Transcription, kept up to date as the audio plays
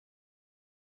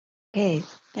Okay,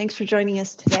 thanks for joining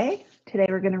us today. Today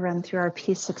we're going to run through our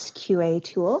P6-QA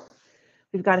tool.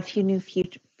 We've got a few new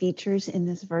features in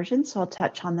this version, so I'll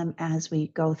touch on them as we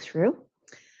go through.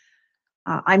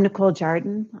 I'm Nicole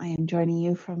Jardin. I am joining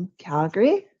you from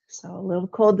Calgary, so a little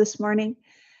cold this morning.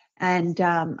 And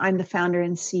I'm the founder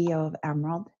and CEO of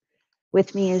Emerald.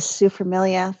 With me is Sue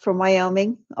Familia from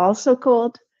Wyoming, also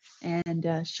cold,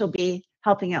 and she'll be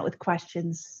helping out with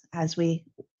questions as we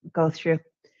go through.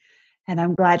 And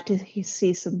I'm glad to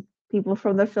see some people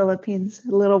from the Philippines,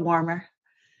 a little warmer.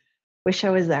 Wish I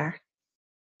was there.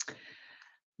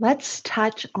 Let's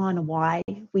touch on why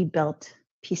we built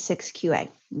P6-QA.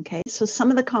 Okay, so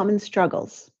some of the common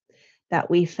struggles that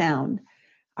we found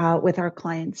with our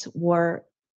clients were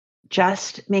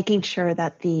just making sure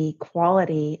that the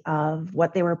quality of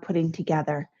what they were putting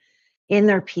together in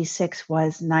their P6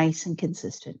 was nice and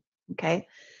consistent. Okay.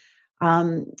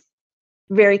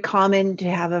 Very common to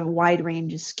have a wide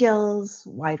range of skills,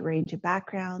 wide range of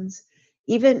backgrounds,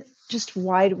 even just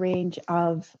wide range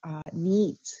of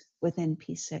needs within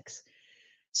P6.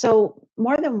 So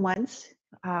more than once,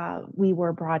 we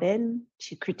were brought in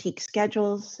to critique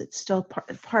schedules. It's still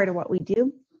part of what we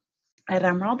do at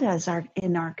Emerald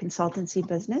in our consultancy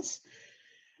business.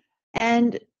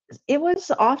 And it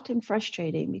was often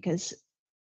frustrating because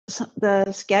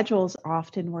the schedules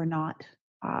often were not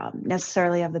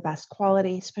necessarily of the best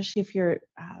quality, especially if you're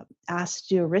asked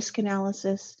to do a risk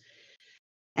analysis.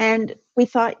 And we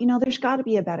thought, there's got to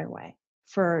be a better way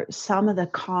for some of the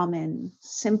common,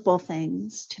 simple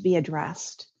things to be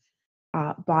addressed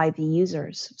by the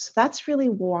users. So that's really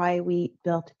why we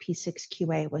built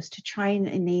P6-QA, was to try and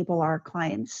enable our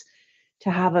clients to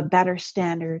have a better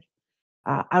standard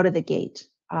out of the gate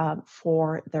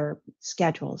for their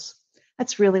schedules.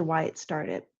 That's really why it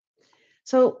started.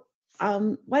 So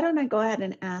why don't I go ahead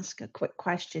and ask a quick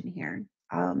question here?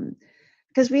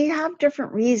 Because we have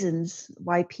different reasons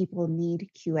why people need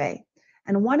QA.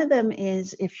 And one of them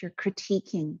is if you're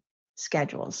critiquing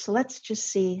schedules. So let's just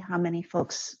see how many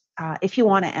folks, if you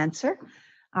want to answer,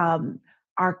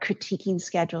 are critiquing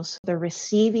schedules. So they're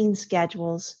receiving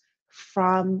schedules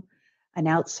from an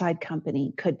outside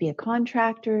company. Could be a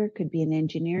contractor, could be an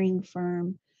engineering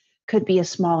firm, could be a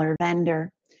smaller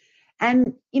vendor.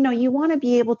 And, you want to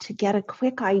be able to get a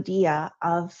quick idea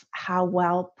of how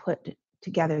well put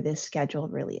together this schedule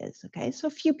really is. Okay, so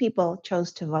a few people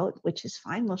chose to vote, which is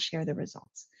fine. We'll share the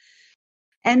results.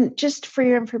 And just for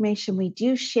your information, we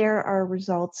do share our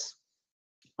results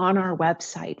on our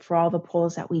website for all the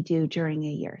polls that we do during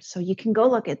a year. So you can go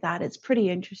look at that. It's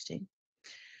pretty interesting.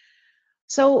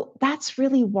 So that's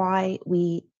really why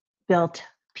we built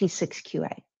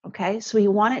P6-QA. Okay, so we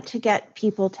want it to get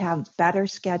people to have better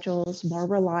schedules, more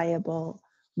reliable,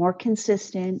 more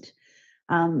consistent.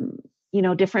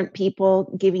 Different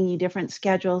people giving you different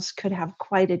schedules could have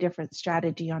quite a different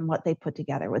strategy on what they put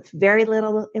together with very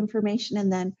little information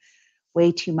and then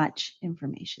way too much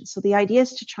information. So the idea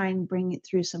is to try and bring it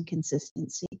through some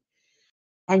consistency.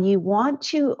 And you want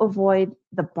to avoid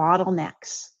the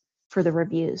bottlenecks for the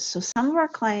reviews. So some of our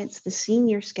clients, the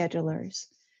senior schedulers,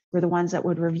 were the ones that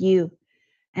would review.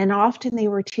 And often they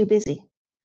were too busy.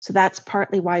 So that's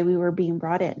partly why we were being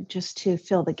brought in, just to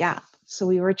fill the gap. So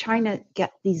we were trying to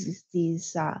get these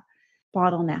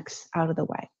bottlenecks out of the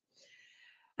way.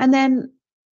 And then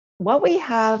what we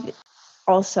have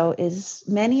also is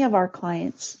many of our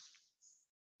clients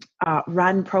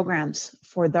run programs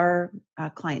for their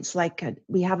clients. Like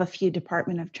we have a few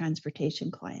Department of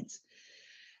Transportation clients.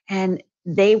 And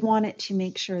they wanted to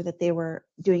make sure that they were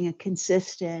doing a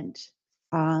consistent,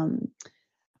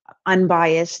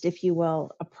 unbiased, if you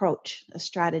will, approach, a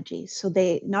strategy. So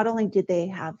they not only did they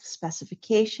have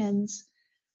specifications,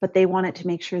 but they wanted to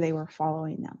make sure they were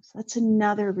following them. So that's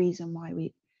another reason why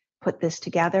we put this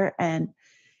together and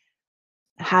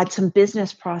had some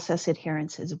business process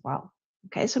adherence as well.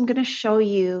 Okay, so I'm going to show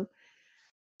you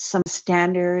some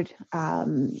standard,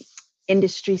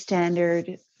 industry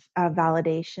standard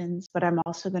validations, but I'm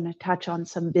also going to touch on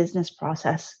some business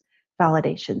process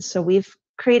validations. So we've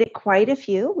created quite a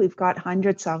few. We've got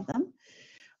hundreds of them.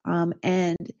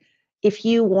 And if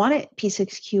you want it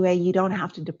P6-QA, you don't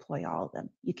have to deploy all of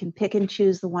them. You can pick and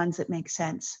choose the ones that make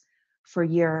sense for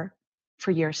your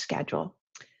schedule.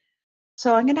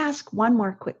 So I'm going to ask one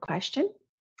more quick question.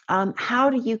 How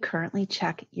do you currently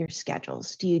check your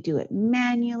schedules? Do you do it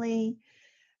manually?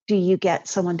 Do you get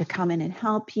someone to come in and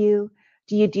help you?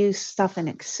 Do you do stuff in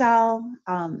Excel?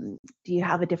 Do you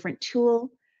have a different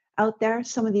tool out there?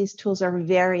 Some of these tools are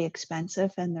very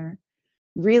expensive and they're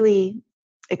really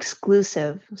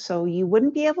exclusive. So you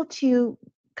wouldn't be able to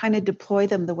kind of deploy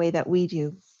them the way that we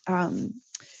do.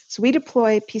 So we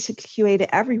deploy P6-QA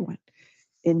to everyone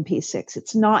in P6.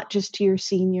 It's not just to your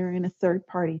senior and a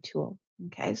third-party tool.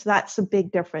 Okay, so that's a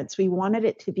big difference. We wanted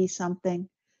it to be something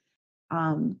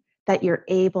that you're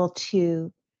able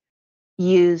to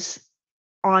use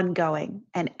ongoing,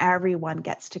 and everyone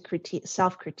gets to critique,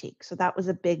 self-critique. So that was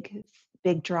a big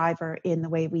driver in the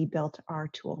way we built our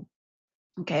tool.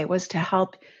 Okay, it was to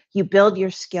help you build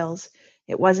your skills.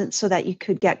 It wasn't so that you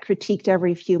could get critiqued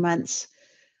every few months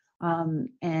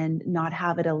and not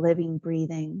have it a living,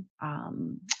 breathing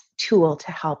tool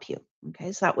to help you.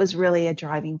 Okay, so that was really a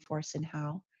driving force in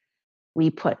how we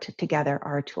put together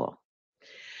our tool.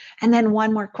 And then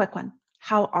one more quick one.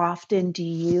 How often do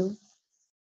you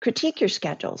critique your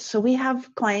schedules? So we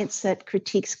have clients that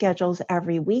critique schedules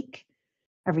every week,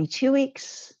 every 2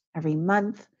 weeks, every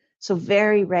month. So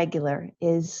very regular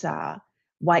is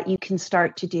what you can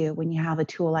start to do when you have a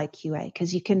tool like QA,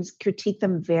 because you can critique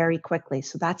them very quickly.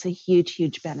 So that's a huge,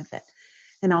 huge benefit.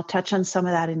 And I'll touch on some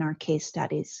of that in our case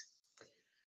studies.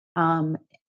 Okay,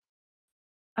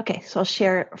 so I'll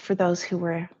share for those who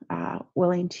were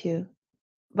willing to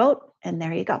vote, and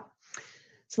there you go.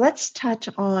 So let's touch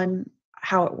on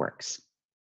how it works.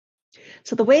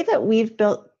 So the way that we've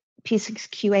built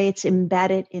P6-QA, it's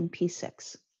embedded in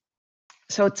P6.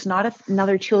 So it's not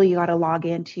another tool you got to log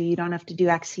into. You don't have to do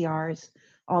XCRs,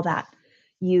 all that.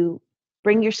 You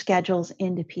bring your schedules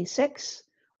into P6,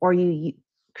 or you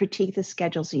critique the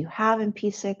schedules you have in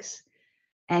P6,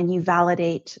 and you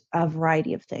validate a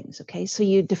variety of things, okay? So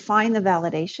you define the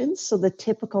validations. So the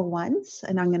typical ones,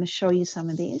 and I'm going to show you some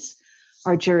of these,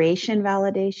 are duration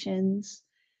validations,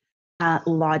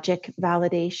 logic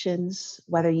validations,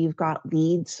 whether you've got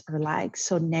leads or lags.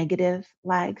 So negative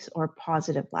lags or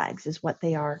positive lags is what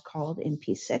they are called in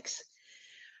P6.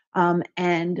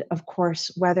 And of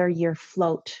course, whether your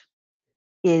float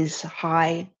is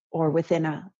high or within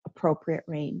an appropriate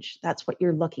range. That's what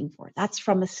you're looking for. That's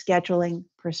from a scheduling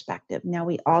perspective. Now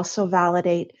we also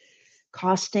validate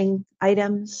costing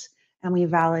items, and we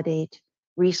validate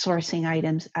resourcing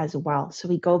items as well. So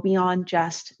we go beyond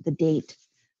just the date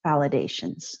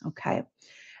validations, okay?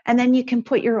 And then you can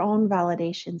put your own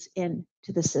validations into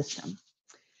the system.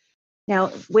 Now,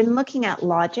 when looking at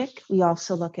logic, we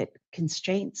also look at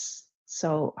constraints.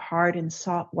 So hard and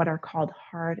soft, what are called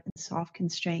hard and soft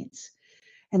constraints.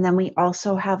 And then we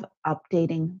also have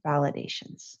updating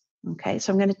validations. Okay,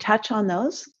 so I'm going to touch on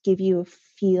those, give you a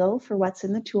feel for what's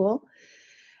in the tool.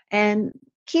 And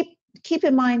keep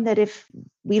in mind that if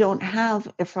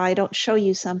I don't show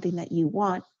you something that you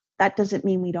want, that doesn't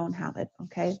mean we don't have it,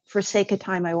 okay? For sake of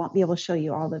time, I won't be able to show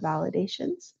you all the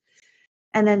validations.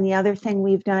 And then the other thing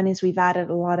we've done is we've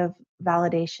added a lot of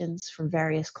validations for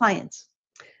various clients.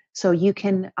 So you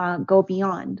can go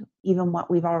beyond even what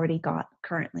we've already got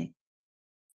currently.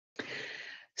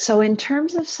 So in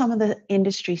terms of some of the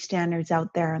industry standards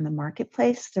out there in the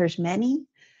marketplace, there's many.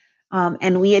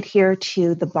 And we adhere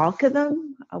to the bulk of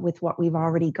them with what we've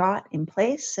already got in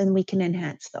place, and we can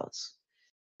enhance those.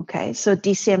 Okay, so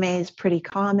DCMA is pretty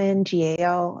common,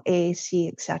 GAO,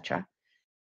 AAC, etc.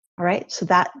 All right, so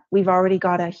that we've already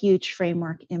got a huge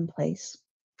framework in place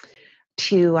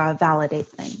to validate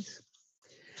things.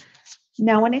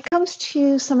 Now, when it comes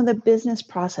to some of the business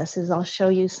processes, I'll show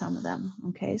you some of them.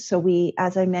 Okay, so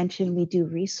as I mentioned, we do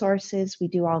resources, we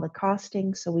do all the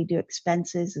costing, so we do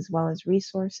expenses as well as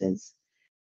resources.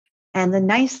 And the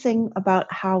nice thing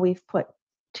about how we've put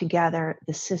together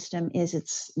the system is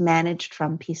it's managed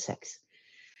from P6.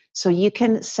 So you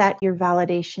can set your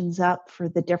validations up for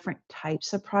the different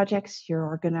types of projects your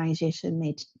organization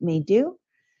may do.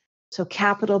 So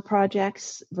capital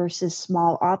projects versus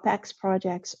small OpEx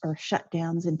projects or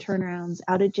shutdowns and turnarounds,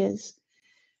 outages,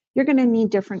 you're going to need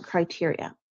different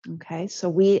criteria. Okay, so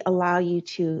we allow you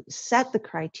to set the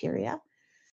criteria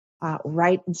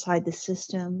right inside the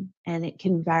system, and it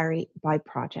can vary by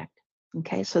project.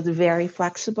 Okay, so it's very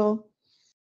flexible,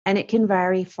 and it can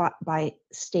vary by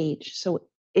stage. So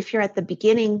if you're at the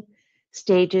beginning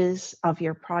stages of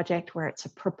your project where it's a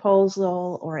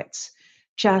proposal or it's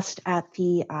just at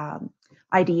the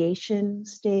ideation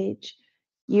stage,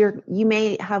 you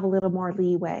may have a little more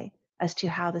leeway as to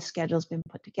how the schedule's been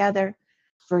put together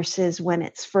versus when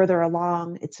it's further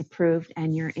along, it's approved,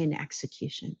 and you're in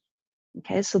execution.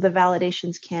 Okay, so the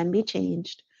validations can be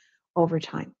changed over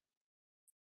time.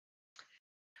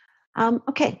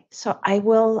 Okay, so I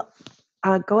will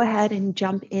go ahead and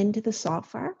jump into the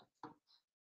software.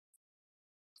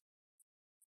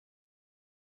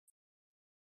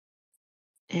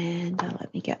 And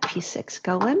let me get P6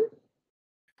 going.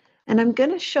 And I'm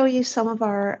going to show you some of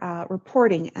our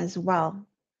reporting as well.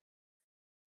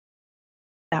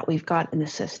 that we've got in the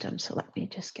system. So let me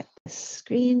just get this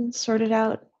screen sorted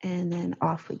out and then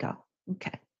off we go.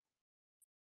 Okay.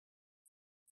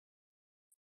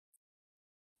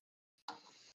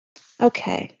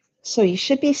 Okay, so you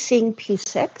should be seeing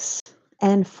P6.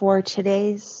 And for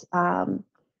today's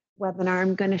webinar,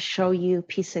 I'm going to show you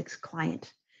P6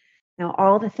 client. Now,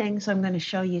 all the things I'm going to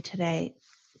show you today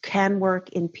can work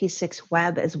in P6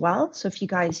 web as well. So if you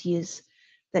guys use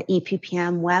the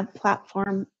EPPM web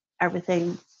platform,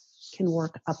 everything can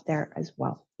work up there as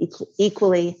well,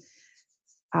 equally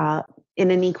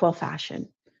in an equal fashion.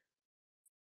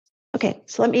 Okay,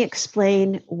 so let me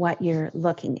explain what you're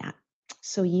looking at.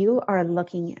 So you are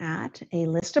looking at a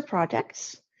list of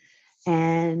projects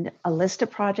and a list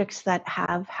of projects that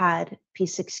have had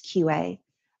P6-QA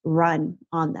run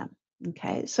on them.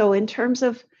 Okay, so in terms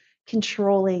of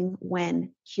controlling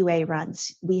when QA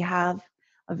runs, we have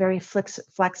a very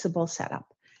flexible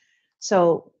setup.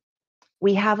 So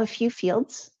we have a few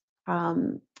fields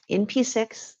in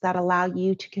P6 that allow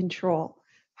you to control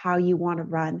how you want to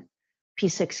run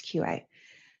P6-QA.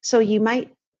 So you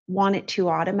might want it to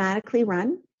automatically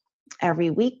run every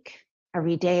week,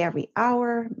 every day, every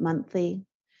hour, monthly.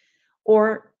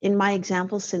 Or in my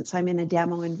example, since I'm in a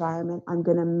demo environment, I'm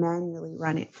going to manually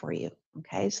run it for you.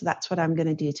 Okay, so that's what I'm going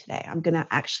to do today. I'm going to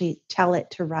actually tell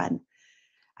it to run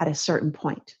at a certain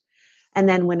point. And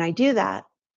then when I do that,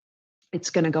 it's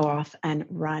going to go off and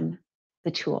run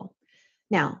the tool.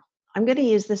 Now, I'm going to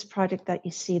use this project that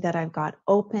you see that I've got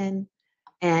open.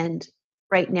 And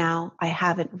right now, I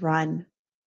haven't run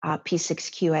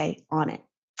P6-QA on it.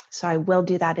 So I will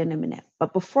do that in a minute.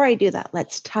 But before I do that,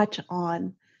 let's touch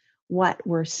on what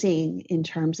we're seeing in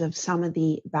terms of some of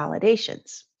the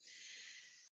validations.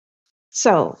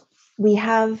 So we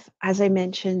have, as I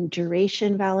mentioned,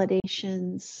 duration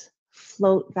validations,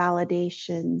 float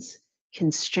validations,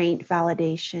 constraint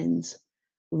validations,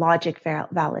 logic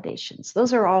validations.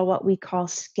 Those are all what we call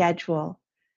schedule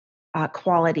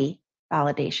quality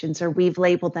validations, or we've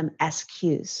labeled them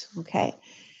SQs, okay?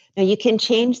 Now you can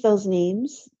change those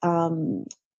names.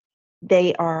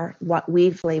 They are what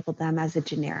we've labeled them as a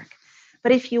generic.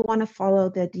 But if you want to follow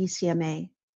the DCMA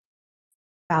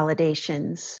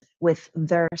validations with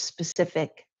their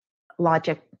specific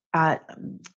logic,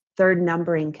 third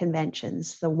numbering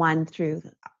conventions, the 1 through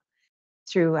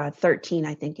 13,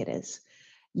 I think it is,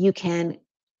 you can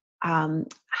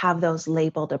have those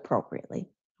labeled appropriately.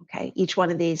 Okay, each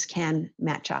one of these can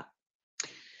match up.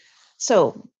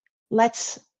 So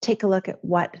let's take a look at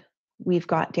what we've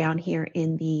got down here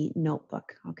in the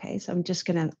notebook. Okay, so I'm just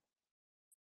going to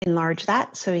enlarge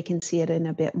that so we can see it in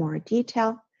a bit more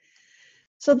detail.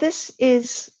 So this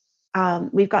is,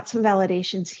 we've got some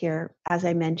validations here, as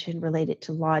I mentioned, related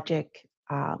to logic,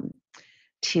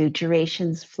 to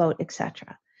durations, float,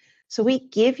 etc. So we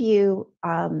give you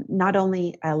not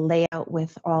only a layout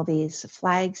with all these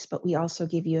flags, but we also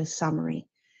give you a summary.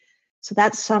 So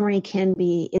that summary can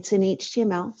be, it's in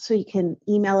HTML, so you can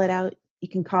email it out. You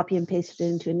can copy and paste it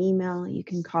into an email. You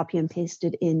can copy and paste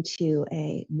it into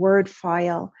a Word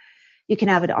file. You can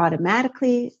have it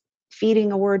automatically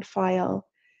feeding a Word file.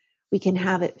 We can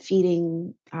have it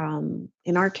feeding,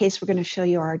 in our case, we're going to show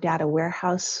you our data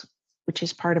warehouse, which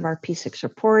is part of our P6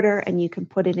 reporter, and you can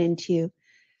put it into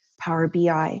Power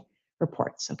BI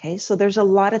reports, okay? So there's a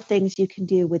lot of things you can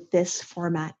do with this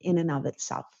format in and of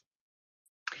itself.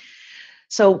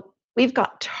 So we've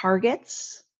got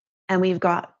targets and we've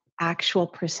got actual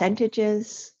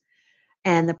percentages,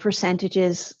 and the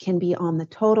percentages can be on the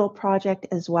total project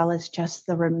as well as just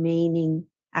the remaining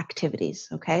activities,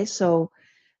 okay? So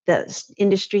the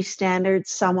industry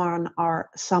standards, some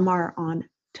are on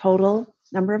total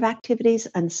number of activities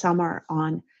and some are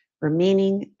on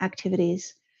remaining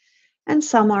activities and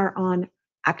some are on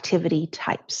activity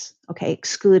types, okay,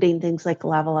 excluding things like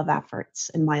level of efforts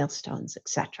and milestones,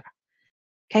 etc.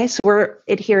 Okay, so we're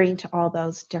adhering to all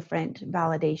those different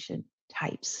validation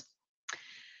types.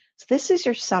 So this is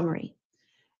your summary.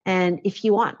 And if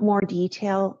you want more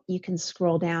detail, you can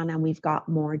scroll down and we've got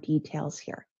more details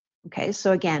here. Okay,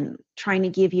 so again, trying to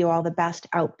give you all the best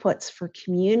outputs for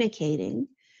communicating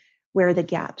where the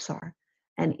gaps are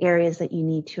and areas that you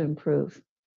need to improve.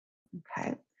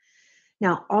 Okay,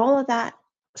 now all of that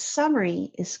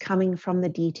summary is coming from the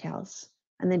details.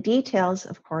 And the details,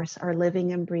 of course, are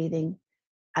living and breathing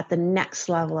at the next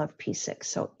level of P6,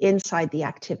 so inside the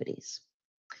activities.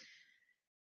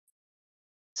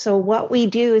 So what we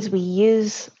do is we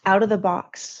use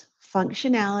out-of-the-box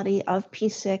functionality of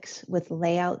P6 with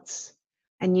layouts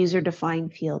and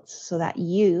user-defined fields so that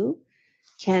you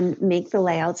can make the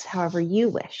layouts however you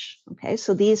wish. Okay,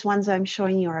 so these ones I'm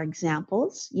showing you are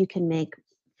examples. You can make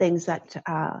things that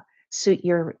suit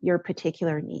your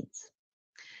particular needs.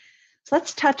 So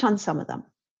let's touch on some of them.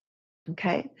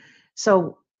 Okay,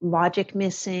 so logic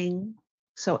missing.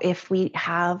 So if we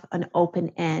have an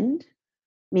open end,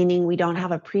 meaning we don't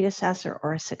have a predecessor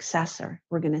or a successor,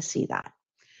 we're going to see that.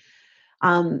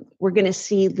 We're going to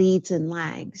see leads and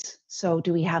lags. So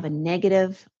do we have a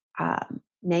negative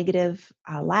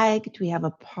lag? Do we have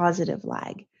a positive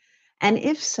lag? And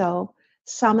if so,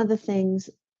 some of the things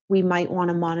we might want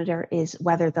to monitor is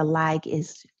whether the lag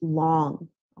is long.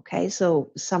 Okay,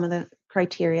 so some of the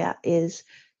criteria is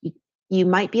you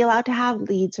might be allowed to have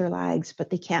leads or lags, but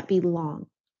they can't be long.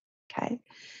 Okay.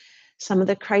 Some of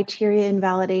the criteria and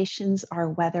validations are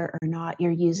whether or not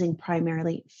you're using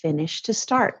primarily finish to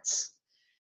starts.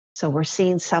 So we're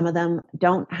seeing some of them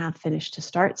don't have finish to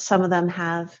starts. Some of them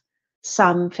have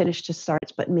some finish to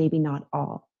starts, but maybe not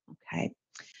all. Okay.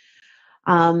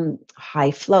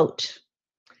 High float.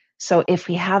 So if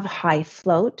we have high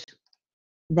float,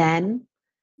 then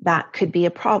that could be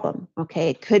a problem. Okay.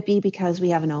 It could be because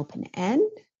we have an open end.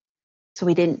 So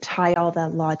we didn't tie all the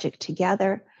logic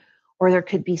together, or there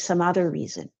could be some other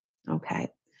reason. Okay.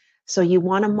 So you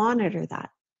want to monitor that.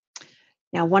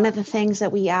 Now, one of the things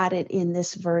that we added in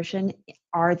this version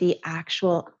are the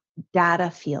actual data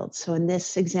fields. So in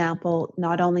this example,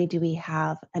 not only do we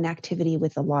have an activity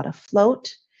with a lot of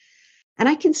float, and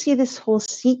I can see this whole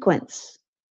sequence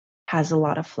has a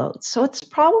lot of float. So it's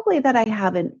probably that I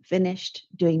haven't finished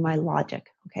doing my logic.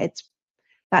 Okay,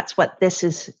 that's what this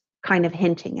is kind of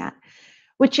hinting at,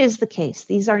 which is the case.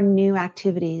 These are new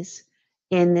activities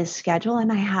in this schedule,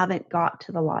 and I haven't got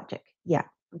to the logic yet.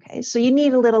 Okay, so you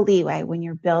need a little leeway when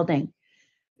you're building.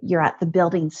 You're at the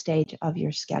building stage of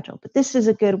your schedule, but this is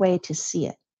a good way to see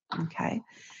it. Okay,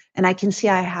 and I can see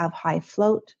I have high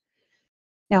float.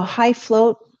 Now, high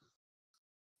float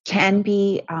can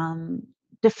be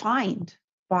defined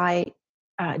by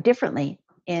differently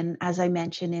in, as I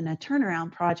mentioned, in a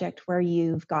turnaround project where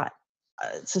you've got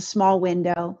it's a small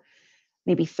window,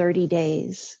 maybe 30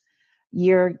 days.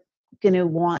 You're going to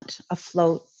want a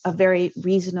float, a very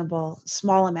reasonable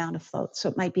small amount of float. So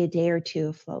it might be a day or two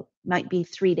of float, might be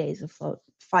 3 days of float,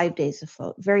 5 days of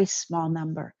float, very small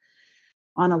number.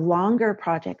 On a longer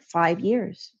project, 5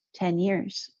 years, 10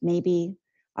 years, maybe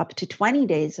up to 20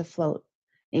 days of float,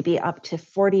 maybe up to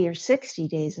 40 or 60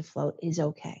 days of float is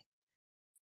okay.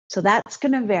 So that's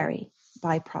going to vary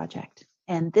by project.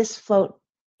 And this float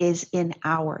is in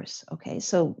hours. Okay,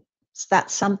 so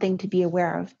that's something to be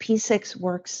aware of. P6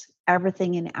 works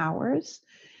everything in hours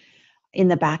in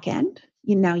the back end.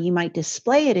 Now you might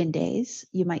display it in days,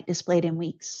 you might display it in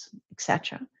weeks,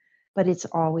 etc. But it's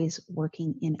always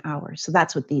working in hours. So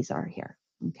that's what these are here.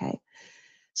 Okay,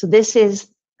 so this is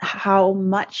how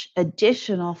much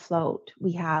additional float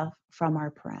we have from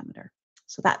our parameter.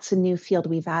 So that's a new field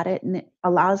we've added, and it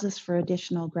allows us for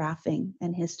additional graphing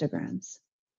and histograms.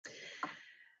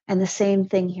 And the same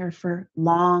thing here for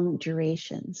long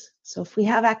durations. So if we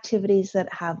have activities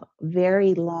that have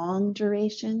very long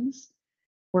durations,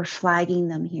 we're flagging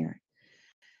them here.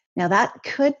 Now that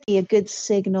could be a good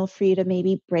signal for you to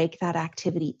maybe break that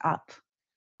activity up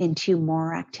into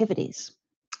more activities.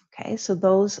 Okay, so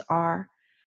those are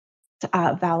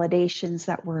validations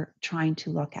that we're trying to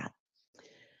look at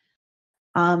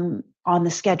on the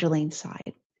scheduling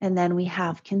side. And then we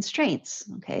have constraints.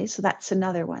 Okay, so that's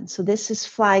another one. So this is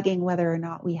flagging whether or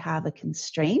not we have a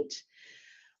constraint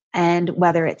and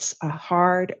whether it's a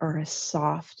hard or a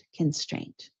soft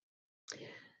constraint.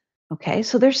 Okay,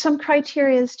 so there's some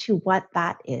criteria as to what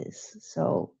that is.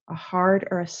 So a hard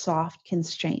or a soft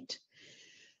constraint.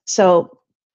 So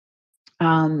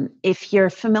if you're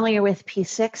familiar with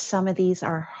P6, some of these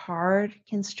are hard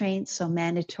constraints, so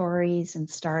mandatories and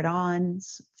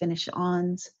start-ons,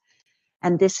 finish-ons.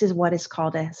 And this is what is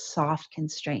called a soft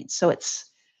constraint. So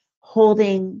it's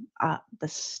holding the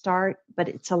start, but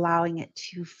it's allowing it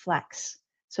to flex.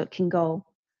 So it can go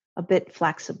a bit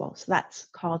flexible. So that's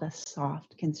called a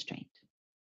soft constraint.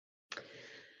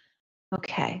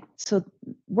 Okay, so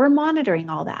we're monitoring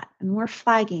all that and we're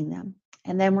flagging them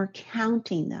and then we're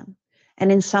counting them.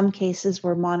 And in some cases,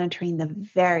 we're monitoring the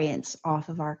variance off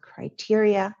of our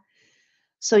criteria.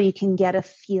 So you can get a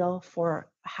feel for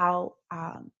how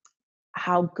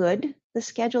good the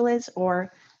schedule is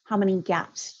or how many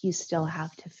gaps you still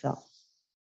have to fill.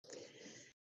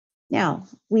 Now,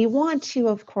 we want to,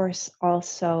 of course,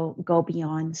 also go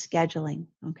beyond scheduling,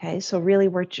 okay? So really,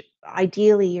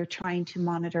 ideally, you're trying to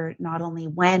monitor not only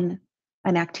when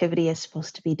an activity is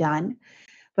supposed to be done,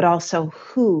 but also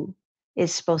who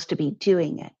is supposed to be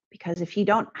doing it. Because if you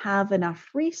don't have enough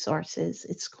resources,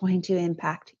 it's going to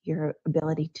impact your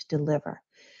ability to deliver.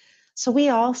 So we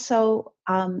also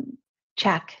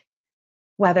check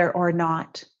whether or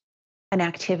not an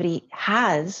activity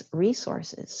has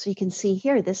resources. So you can see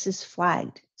here, this is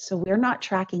flagged. So we're not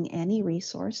tracking any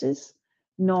resources,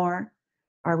 nor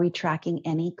are we tracking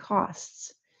any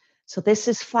costs. So this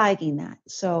is flagging that.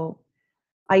 So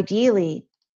ideally,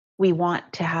 we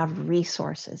want to have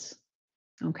resources,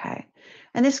 okay?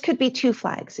 And this could be two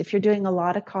flags. If you're doing a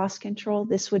lot of cost control,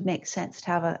 this would make sense to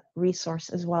have a resource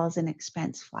as well as an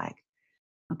expense flag,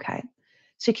 okay?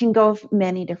 So you can go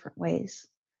many different ways,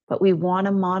 but we want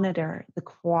to monitor the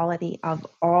quality of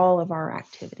all of our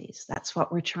activities. That's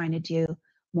what we're trying to do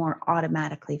more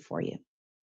automatically for you.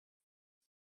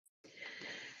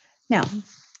 Now,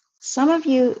 some of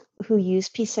you who use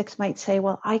P6 might say,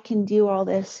 well, I can do all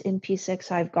this in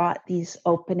P6. I've got these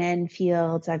open-end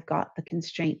fields. I've got the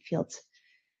constraint fields.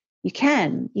 You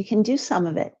can do some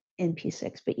of it in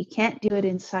P6, but you can't do it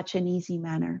in such an easy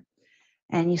manner.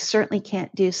 And you certainly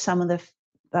can't do some of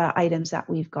the items that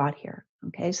we've got here,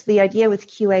 okay? So the idea with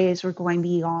QA is we're going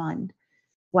beyond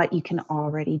what you can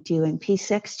already do in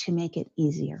P6 to make it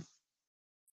easier.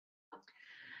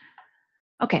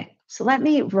 Okay, so let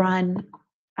me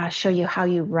show you how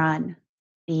you run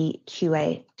the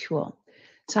QA tool.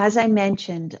 So as I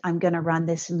mentioned, I'm going to run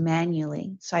this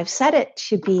manually. So I've set it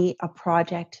to be a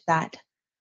project that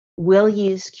will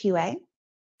use QA.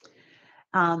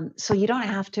 So you don't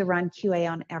have to run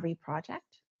QA on every project.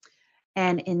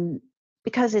 And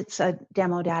because it's a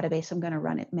demo database, I'm going to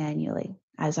run it manually,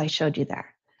 as I showed you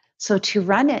there. So to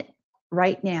run it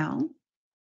right now,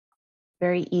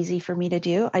 very easy for me to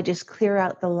do. I just clear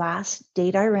out the last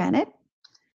date I ran it.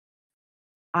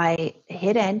 I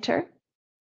hit enter.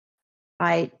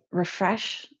 I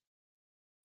refresh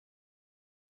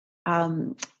my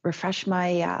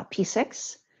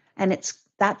P6, and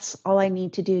that's all I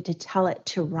need to do to tell it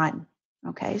to run.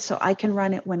 Okay, so I can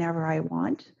run it whenever I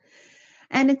want.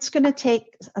 And it's going to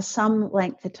take some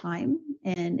length of time,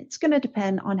 and it's going to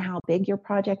depend on how big your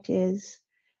project is.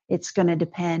 It's going to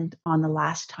depend on the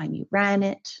last time you ran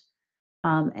it,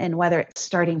 and whether it's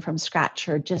starting from scratch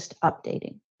or just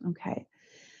updating, okay?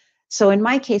 So in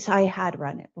my case, I had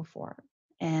run it before,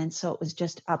 and so it was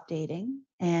just updating.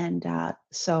 And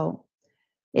so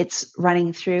it's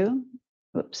running through,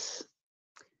 oops,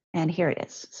 and here it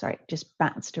is. Sorry, just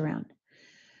bounced around.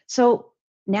 So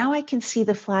now I can see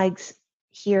the flags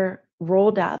here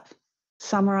rolled up,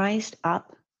 summarized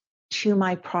up to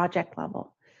my project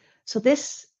level. So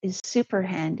this is super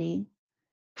handy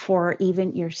for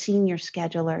even your senior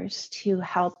schedulers to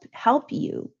help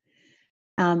you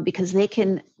because they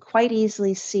can quite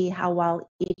easily see how well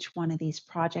each one of these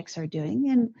projects are doing.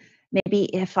 And maybe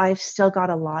if I've still got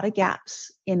a lot of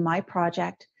gaps in my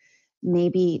project,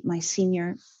 maybe my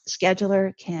senior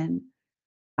scheduler can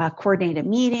coordinate a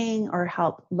meeting or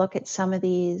help look at some of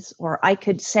these, or I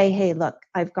could say, hey, look,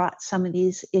 I've got some of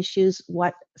these issues.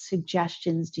 What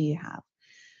suggestions do you have?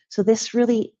 So this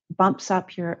really bumps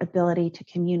up your ability to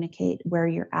communicate where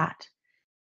you're at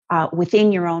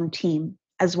within your own team,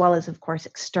 as well as, of course,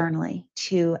 externally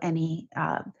to any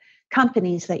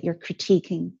companies that you're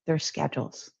critiquing their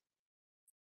schedules.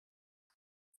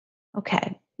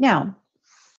 Okay, now,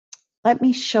 let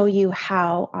me show you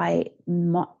how I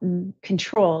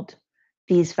controlled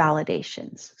these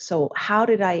validations. So how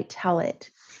did I tell it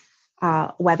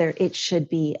whether it should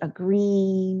be a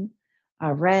green,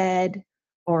 a red,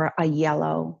 or a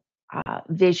yellow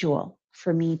visual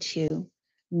for me to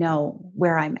know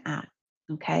where I'm at,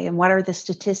 okay? And what are the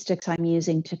statistics I'm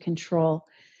using to control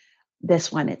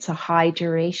this one? It's a high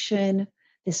duration.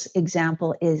 This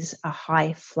example is a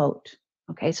high float,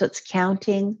 okay? So it's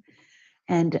counting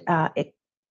and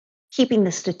keeping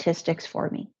the statistics for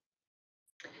me.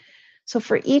 So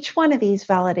for each one of these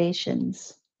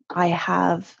validations, I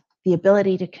have the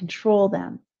ability to control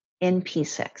them in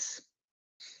P6.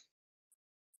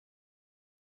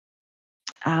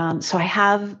 So I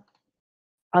have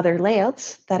other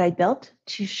layouts that I built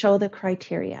to show the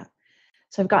criteria.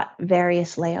 So I've got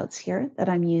various layouts here that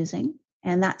I'm using,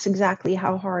 and that's exactly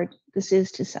how hard this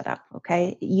is to set up,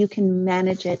 okay? You can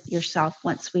manage it yourself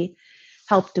once we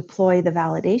help deploy the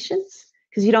validations,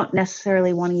 because you don't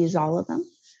necessarily want to use all of them.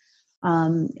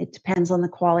 It depends on the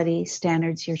quality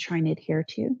standards you're trying to adhere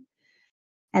to.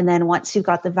 And then once you've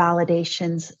got the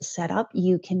validations set up,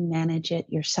 you can manage it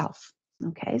yourself.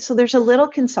 Okay, so there's a little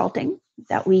consulting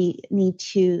that we need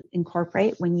to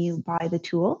incorporate when you buy the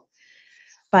tool,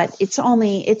 but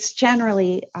it's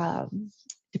generally,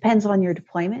 depends on your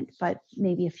deployment, but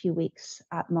maybe a few weeks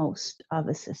at most of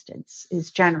assistance is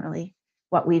generally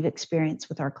what we've experienced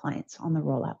with our clients on the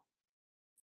rollout.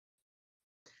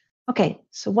 Okay,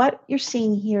 so what you're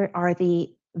seeing here are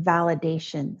the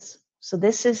validations. So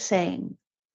this is saying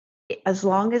as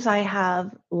long as I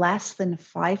have less than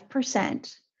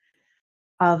 5%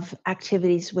 of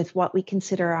activities with what we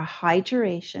consider a high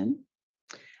duration,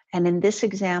 and in this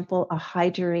example, a high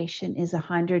duration is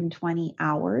 120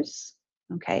 hours.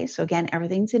 Okay, so again,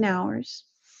 everything's in hours.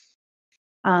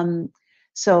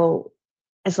 So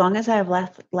as long as I have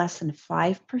less than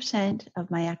 5%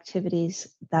 of my activities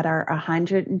that are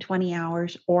 120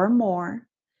 hours or more,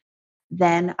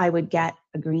 then I would get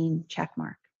a green check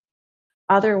mark.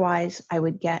 Otherwise, I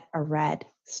would get a red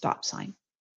stop sign.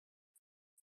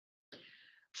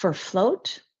 For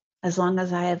float, as long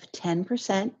as I have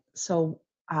 10%, so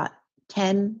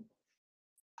 10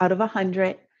 out of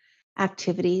 100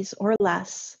 activities or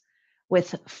less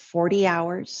with 40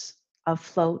 hours of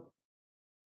float,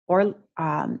 or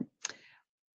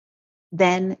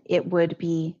then it would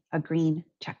be a green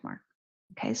check mark.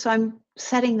 Okay, so I'm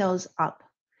setting those up.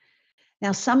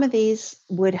 Now, some of these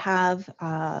would have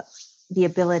the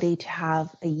ability to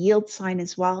have a yield sign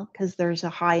as well, because there's a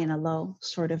high and a low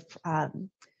sort of,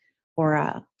 or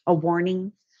a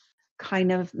warning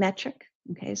kind of metric.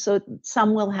 Okay, so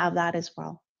some will have that as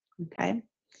well. Okay,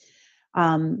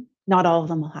 not all of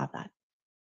them will have that.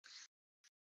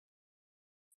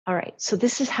 All right, so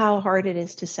this is how hard it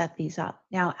is to set these up.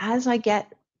 Now, as I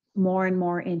get more and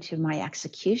more into my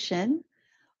execution,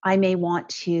 I may want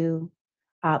to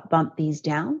bump these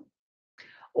down,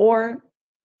 or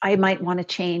I might want to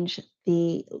change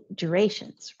the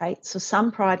durations, right? So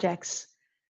some projects,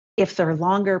 if they're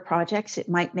longer projects, it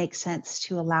might make sense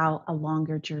to allow a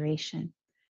longer duration.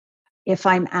 If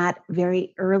I'm at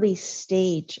very early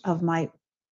stage of my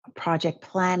project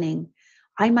planning,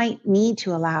 I might need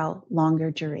to allow longer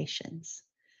durations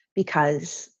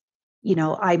because, you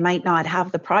know, I might not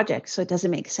have the project, so it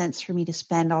doesn't make sense for me to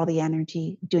spend all the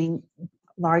energy doing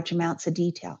large amounts of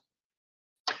detail.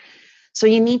 So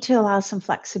you need to allow some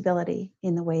flexibility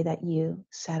in the way that you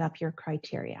set up your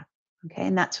criteria. Okay,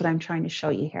 and that's what I'm trying to show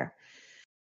you here.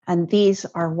 And these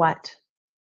are what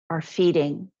are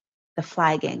feeding the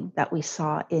flagging that we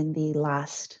saw in the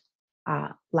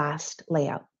last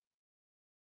layout.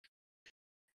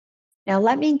 Now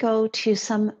let me go to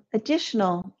some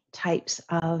additional types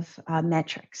of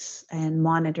metrics and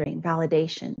monitoring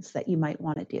validations that you might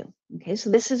want to do. Okay, so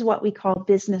this is what we call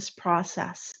business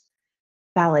process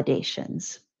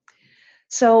validations.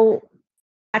 So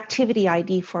activity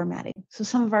ID formatting. So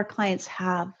some of our clients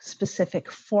have specific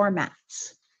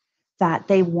formats that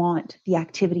they want the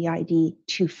activity ID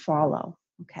to follow,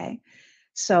 okay?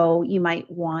 So you might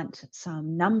want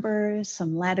some numbers,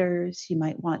 some letters, you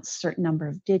might want a certain number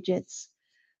of digits.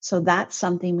 So that's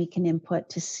something we can input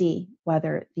to see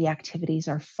whether the activities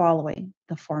are following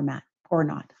the format or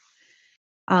not.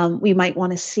 We might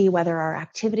want to see whether our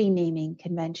activity naming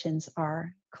conventions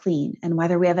are clean and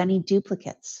whether we have any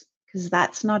duplicates, because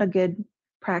that's not a good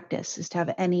practice, is to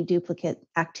have any duplicate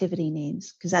activity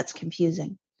names, because that's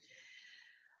confusing.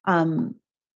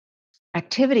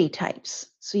 Activity types.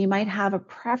 So you might have a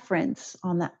preference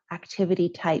on the activity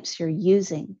types you're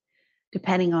using,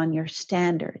 depending on your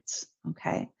standards,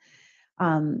 okay?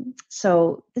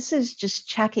 So this is just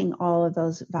checking all of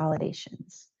those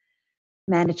validations.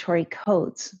 Mandatory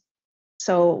codes.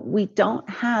 So we don't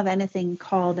have anything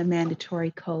called a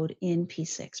mandatory code in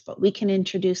P6, but we can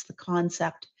introduce the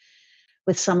concept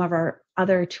with some of our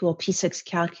other tool, P6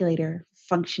 calculator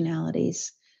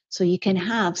functionalities. So you can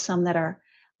have some that are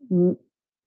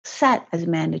set as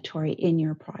mandatory in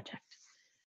your project.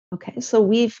 Okay, so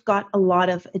we've got a lot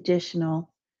of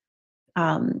additional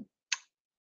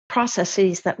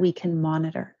processes that we can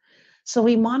monitor. So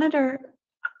we monitor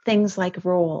things like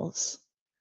roles,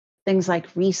 things like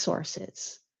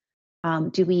resources.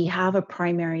 Do we have a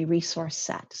primary resource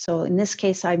set? So in this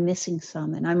case, I'm missing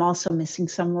some, and I'm also missing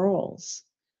some roles.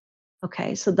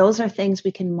 Okay, so those are things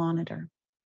we can monitor.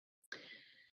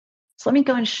 So let me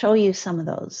go and show you some of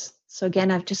those. So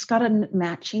again, I've just got a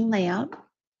matching layout.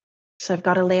 So I've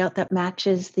got a layout that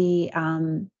matches the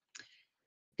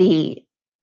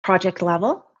project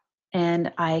level,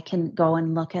 and I can go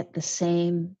and look at the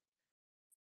same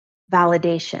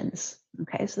validations.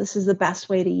 Okay, so this is the best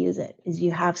way to use it, is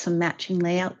you have some matching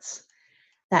layouts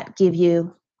that give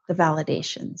you the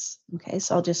validations. Okay,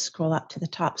 so I'll just scroll up to the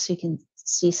top so you can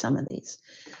see some of these.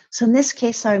 So in this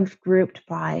case, I've grouped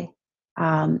by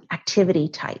activity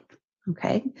type.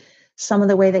 Okay, some of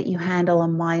the way that you handle a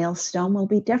milestone will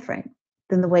be different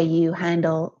than the way you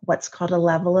handle what's called a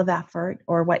level of effort,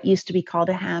 or what used to be called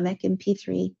a hammock in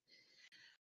P3.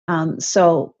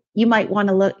 So you might want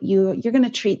to look, you're going to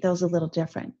treat those a little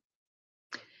different.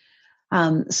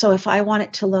 So if I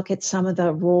wanted to look at some of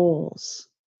the roles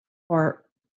or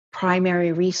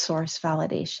primary resource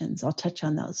validations. I'll touch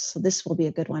on those. So this will be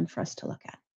a good one for us to look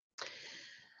at.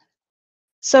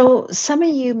 So some of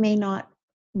you may not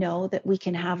know that we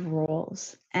can have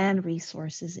roles and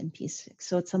resources in P6.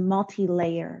 So it's a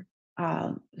multi-layer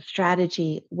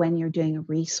strategy when you're doing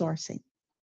resourcing.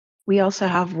 We also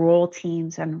have role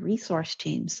teams and resource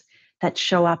teams that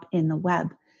show up in the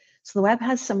web. So the web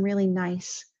has some really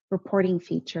nice reporting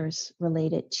features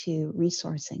related to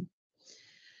resourcing.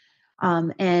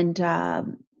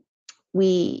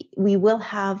 We will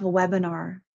have a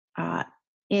webinar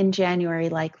in January,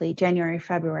 likely January,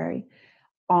 February,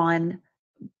 on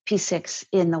P6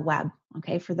 in the web.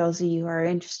 Okay, for those of you who are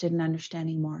interested in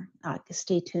understanding more,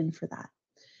 stay tuned for that.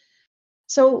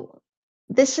 So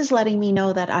this is letting me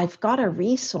know that I've got a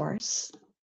resource,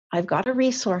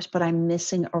 but I'm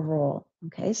missing a role.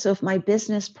 Okay, so if my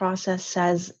business process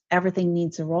says everything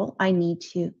needs a role, I need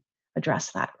to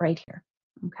address that right here.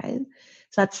 Okay,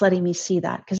 so that's letting me see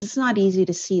that, because it's not easy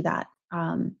to see that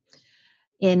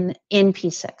in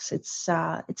P6.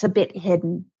 It's a bit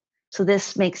hidden, so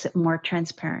this makes it more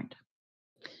transparent.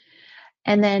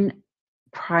 And then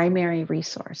primary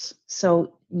resource.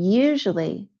 So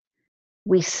usually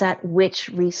we set which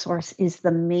resource is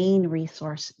the main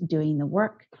resource doing the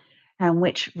work and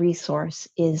which resource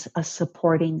is a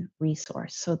supporting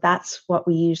resource. So that's what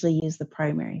we usually use the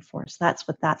primary for. So that's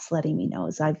what that's letting me know,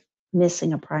 is I'm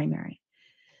missing a primary.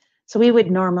 So we would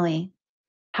normally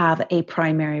have a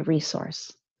primary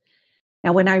resource.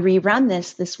 Now, when I rerun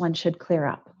this, this one should clear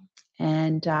up.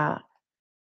 And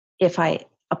if I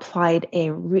applied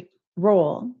a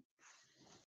role,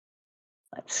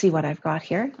 let's see what I've got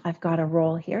here. I've got a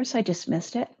role here, so I just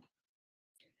missed it.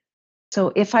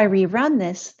 So if I rerun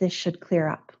this, this should clear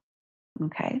up.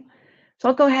 Okay, so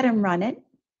I'll go ahead and run it.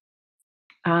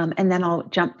 And then I'll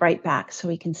jump right back so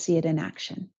we can see it in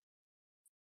action.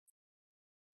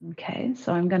 Okay,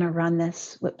 so I'm going to run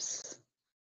this. Whoops,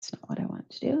 that's not what I want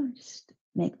to do. Just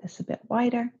make this a bit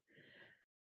wider.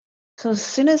 So as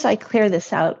soon as I clear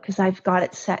this out, because I've got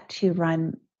it set to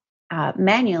run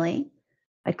manually,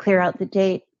 I clear out the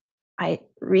date, I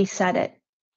reset it,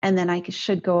 and then I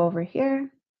should go over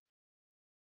here.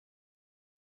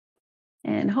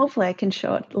 And hopefully I can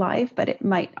show it live, but it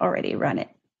might already run it.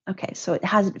 Okay, so it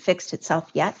hasn't fixed itself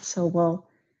yet, so we'll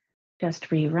just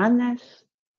rerun this.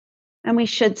 And we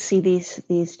should see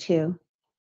these two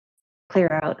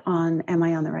clear out on, am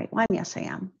I on the right one? Yes, I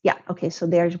am. Yeah, okay, so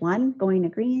there's one going to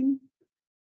green,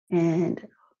 and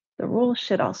the rule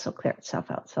should also clear itself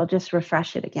out. So I'll just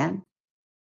refresh it again.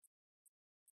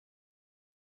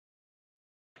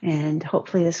 And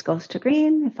hopefully this goes to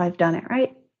green if I've done it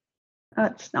right. Oh,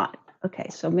 it's not. Okay,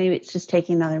 so maybe it's just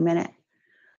taking another minute.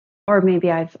 Or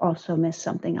maybe I've also missed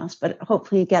something else, but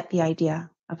hopefully you get the idea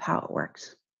of how it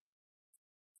works.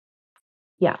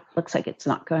 Yeah, looks like it's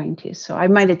not going to. So I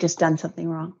might have just done something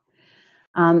wrong.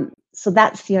 So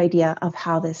that's the idea of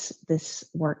how this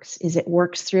works, is it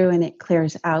works through and it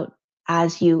clears out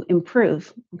as you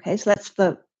improve. Okay, so that's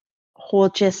the whole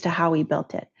gist of how we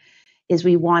built it, is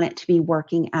we want it to be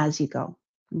working as you go.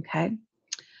 Okay.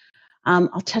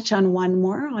 I'll touch on one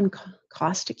more on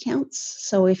cost accounts.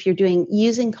 So if you're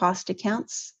using cost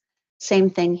accounts, same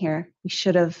thing here.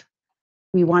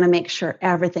 We want to make sure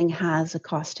everything has a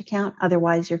cost account.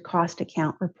 Otherwise, your cost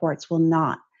account reports will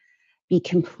not be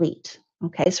complete.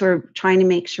 Okay, so we're trying to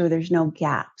make sure there's no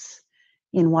gaps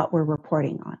in what we're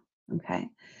reporting on. Okay,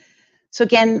 so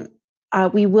again,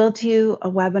 we will do a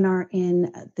webinar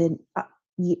in the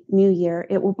new year.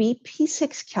 It will be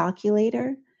P6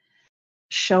 calculator,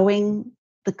 showing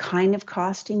the kind of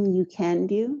costing you can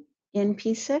do in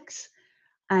P6.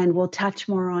 And we'll touch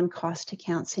more on cost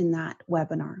accounts in that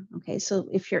webinar. Okay, so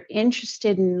if you're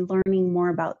interested in learning more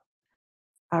about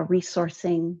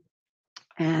resourcing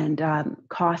and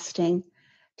costing,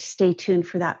 stay tuned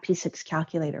for that P6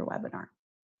 calculator webinar.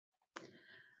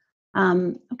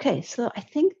 Okay, so I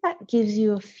think that gives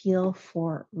you a feel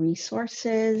for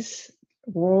resources,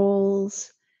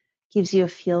 roles, gives you a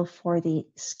feel for the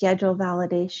schedule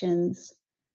validations.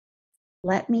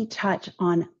 Let me touch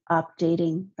on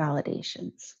updating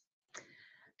validations.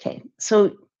 Okay,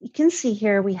 so you can see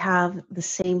here we have the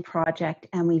same project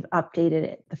and we've updated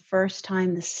it the first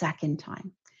time, the second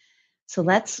time. So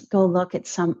let's go look at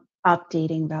some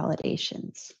updating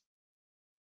validations.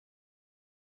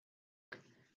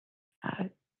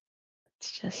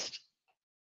 Let's just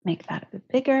make that a bit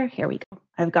bigger. Here we go.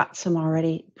 I've got some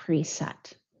already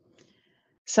preset.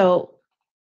 So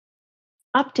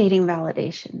updating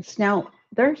validations. Now,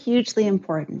 they're hugely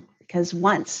important because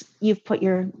once you've put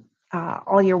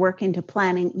all your work into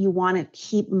planning, you want to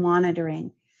keep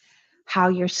monitoring how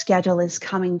your schedule is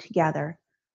coming together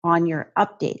on your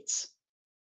updates.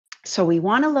 So we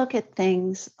want to look at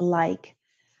things like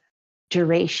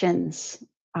durations.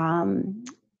 So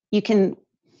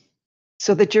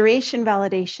the duration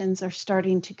validations are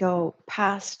starting to go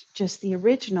past just the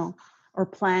original or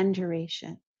planned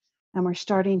duration. And we're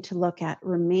starting to look at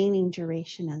remaining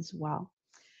duration as well.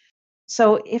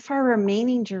 So if our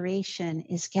remaining duration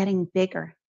is getting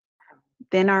bigger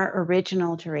than our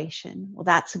original duration, well,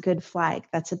 that's a good flag.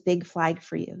 That's a big flag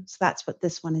for you. So that's what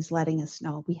this one is letting us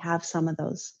know. We have some of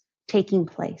those taking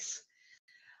place.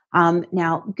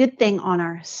 Now, good thing on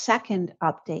our second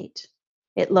update,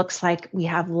 it looks like we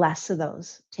have less of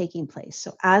those taking place.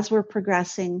 So as we're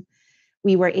progressing,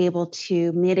 we were able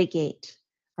to mitigate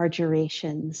our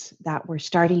durations that were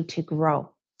starting to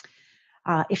grow.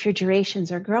 If your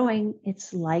durations are growing,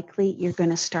 it's likely you're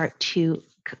going to start to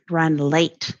run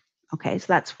late. Okay, so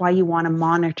that's why you want to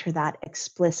monitor that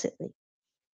explicitly.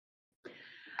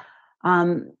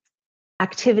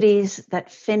 Activities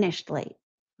that finished late.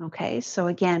 Okay, so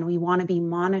again, we want to be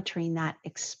monitoring that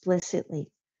explicitly.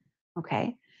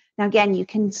 Okay, now again, you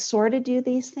can sort of do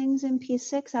these things in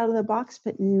P6 out of the box,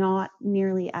 but not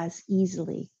nearly as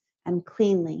easily and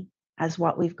cleanly as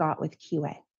what we've got with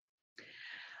QA.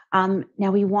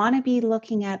 Now we want to be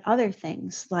looking at other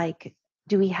things like,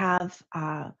 do we have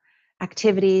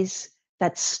activities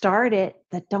that started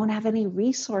that don't have any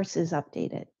resources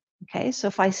updated? Okay, so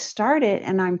if I start it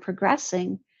and I'm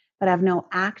progressing, but I have no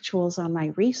actuals on my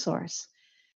resource,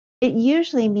 it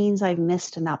usually means I've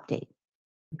missed an update.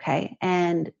 Okay,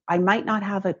 and I might not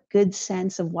have a good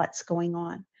sense of what's going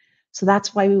on. So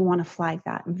that's why we want to flag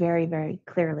that very, very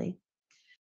clearly.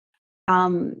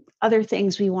 Other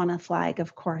things we want to flag,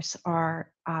 of course,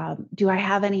 are do I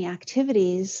have any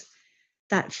activities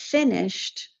that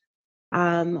finished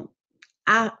after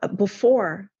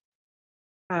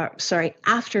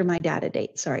my data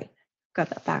date? Sorry, got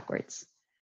that backwards.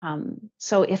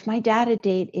 So if my data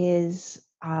date is,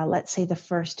 let's say, the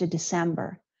 1st of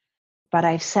December, but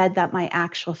I've said that my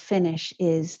actual finish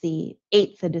is the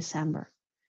 8th of December,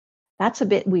 that's a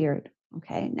bit weird.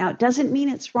 Okay, now it doesn't mean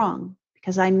it's wrong,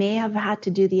 because I may have had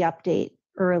to do the update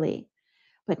early,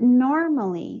 but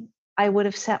normally I would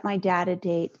have set my data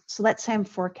date. So let's say I'm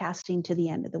forecasting to the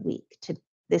end of the week, to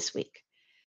this week.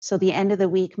 So the end of the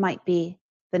week might be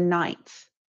the 9th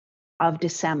of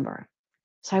December.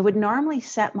 So I would normally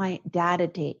set my data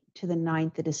date to the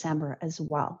 9th of December as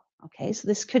well. Okay, so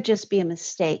this could just be a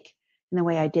mistake in the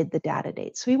way I did the data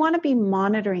date. So we want to be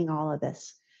monitoring all of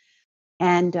this.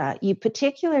 And you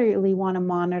particularly want to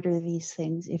monitor these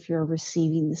things if you're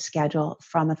receiving the schedule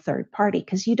from a third party,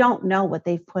 because you don't know what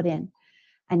they've put in.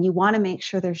 And you want to make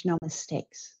sure there's no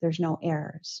mistakes, there's no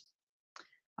errors.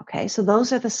 Okay, so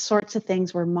those are the sorts of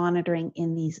things we're monitoring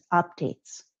in these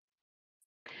updates.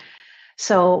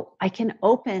 So I can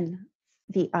open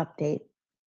the update,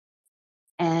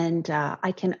 and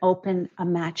I can open a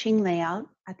matching layout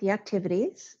at the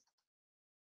activities.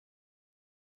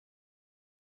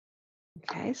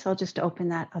 Okay, so I'll just open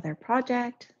that other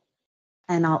project,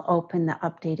 and I'll open the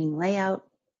updating layout.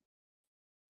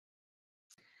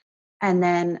 And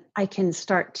then I can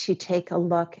start to take a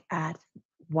look at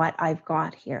what I've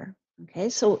got here. Okay,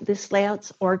 so this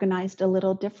layout's organized a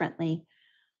little differently.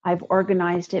 I've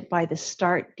organized it by the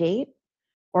start date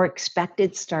or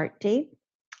expected start date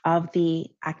of the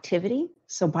activity.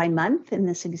 So by month in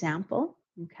this example,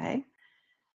 okay?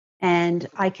 And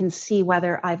I can see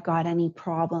whether I've got any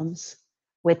problems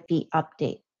with the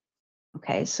update.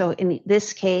 Okay, so in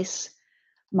this case,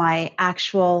 my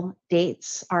actual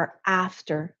dates are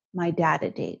after my data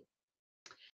date,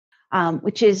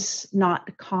 which is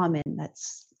not common.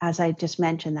 That's, as I just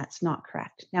mentioned, that's not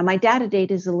correct. Now, my data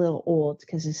date is a little old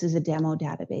because this is a demo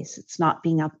database. It's not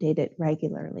being updated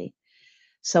regularly.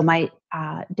 So my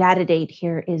data date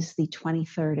here is the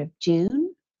 23rd of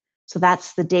June. So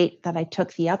that's the date that I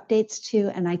took the updates to,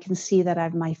 and I can see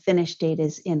that my finish date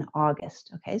is in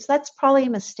August. Okay, so that's probably a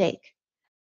mistake.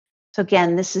 So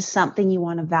again, this is something you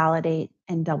want to validate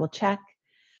and double check.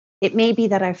 It may be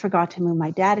that I forgot to move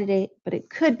my data date, but it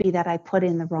could be that I put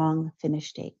in the wrong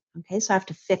finish date. Okay, so I have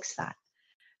to fix that.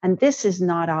 And this is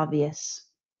not obvious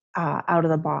out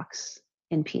of the box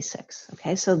in P6.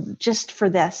 Okay, so just for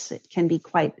this, it can be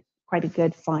quite a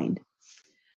good find.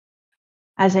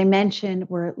 As I mentioned,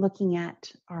 we're looking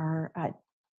at our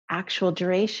actual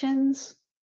durations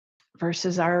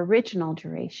versus our original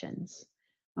durations.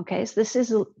 Okay, so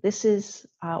this is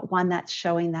one that's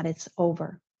showing that it's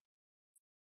over.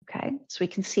 Okay, so we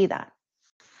can see that.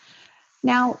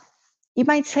 Now, you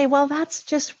might say, well, that's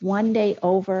just one day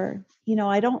over. You know,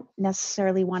 I don't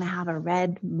necessarily want to have a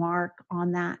red mark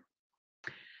on that.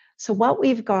 So what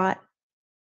we've got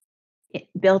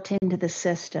built into the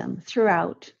system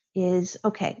throughout is,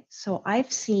 okay, so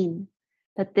I've seen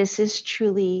that this is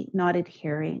truly not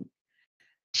adhering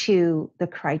to the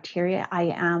criteria. I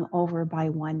am over by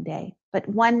 1 day, but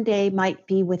 1 day might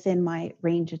be within my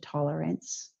range of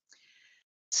tolerance.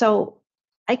 So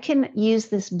I can use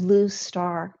this blue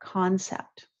star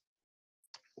concept,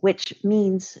 which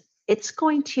means it's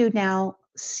going to now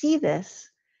see this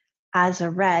as a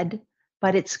red,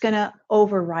 but it's going to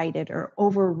override it or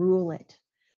overrule it.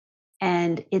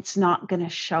 And it's not going to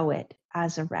show it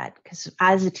as a red, because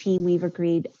as a team, we've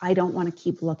agreed, I don't want to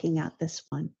keep looking at this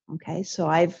one. Okay, so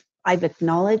I've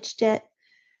acknowledged it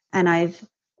and I've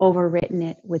overwritten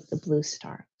it with the blue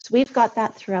star. So we've got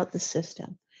that throughout the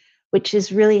system, which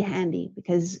is really handy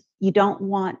because you don't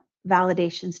want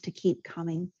validations to keep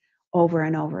coming over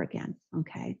and over again.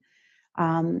 Okay.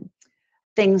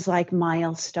 Things like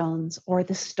milestones or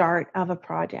the start of a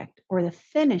project or the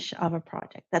finish of a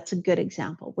project. That's a good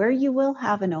example where you will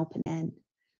have an open end.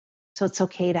 So it's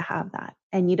okay to have that.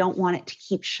 And you don't want it to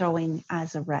keep showing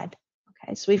as a red.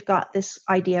 Okay, so we've got this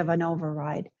idea of an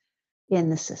override in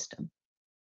the system.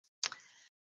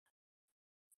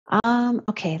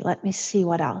 Okay, let me see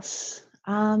what else.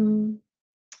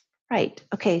 Right,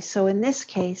 okay, so in this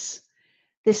case,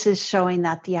 this is showing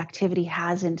that the activity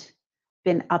hasn't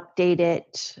been updated,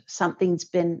 something's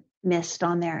been missed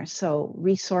on there. So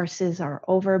resources are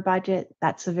over budget.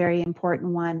 That's a very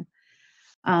important one,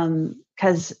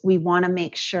 because we want to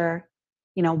make sure,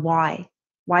 why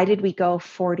did we go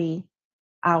 40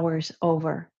 hours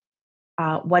over?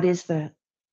 What is the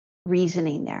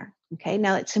reasoning there? Okay,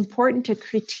 now it's important to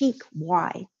critique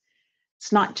why.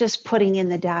 It's not just putting in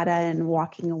the data and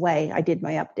walking away. I did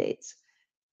my updates.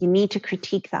 You need to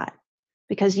critique that,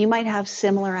 because you might have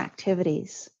similar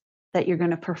activities that you're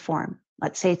going to perform.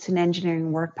 Let's say it's an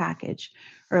engineering work package,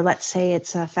 or let's say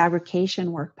it's a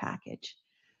fabrication work package.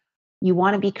 You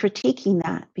want to be critiquing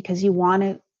that because you want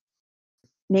to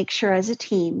make sure as a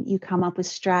team you come up with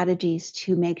strategies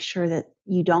to make sure that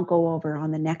you don't go over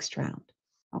on the next round.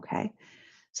 Okay,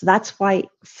 so that's why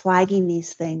flagging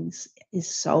these things is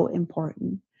so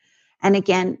important. And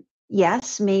again,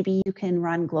 yes, maybe you can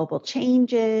run global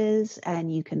changes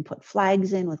and you can put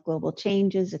flags in with global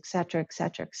changes, et cetera, et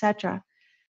cetera, et cetera.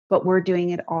 But we're doing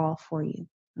it all for you.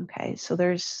 Okay, so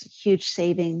there's huge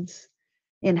savings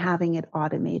in having it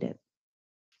automated.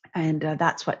 And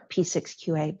that's what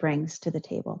P6-QA brings to the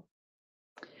table.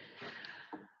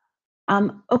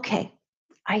 Okay,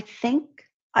 I think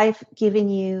I've given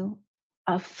you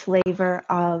a flavor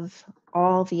of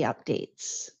all the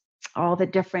updates, all the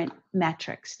different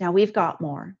metrics. Now we've got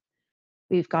more.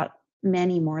 We've got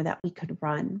many more that we could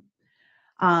run.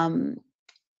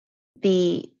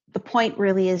 The point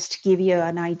really is to give you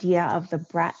an idea of the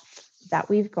breadth that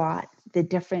we've got, the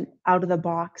different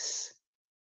out-of-the-box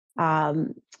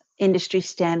industry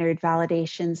standard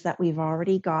validations that we've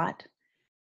already got,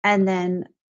 and then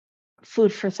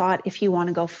food for thought if you want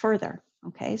to go further.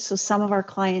 Okay, so some of our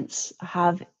clients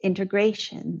have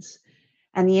integrations,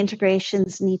 and the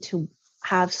integrations need to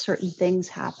have certain things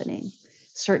happening,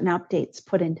 certain updates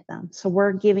put into them. So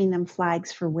we're giving them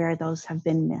flags for where those have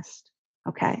been missed.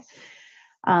 Okay.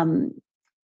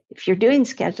 If you're doing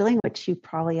scheduling, which you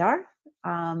probably are,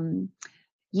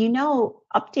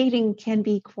 updating can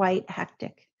be quite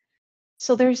hectic.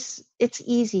 So it's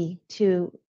easy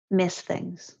to miss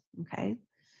things. Okay.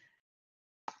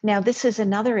 Now, this is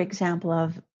another example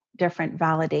of different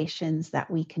validations that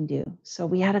we can do. So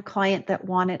we had a client that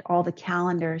wanted all the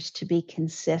calendars to be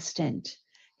consistent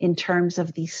in terms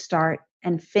of the start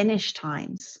and finish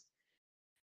times.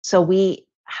 So we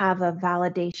have a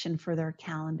validation for their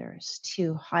calendars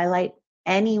to highlight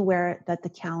anywhere that the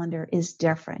calendar is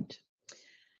different.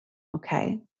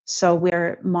 Okay, so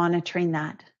we're monitoring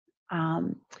that.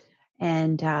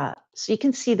 So you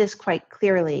can see this quite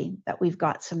clearly that we've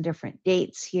got some different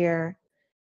dates here,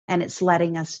 and it's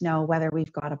letting us know whether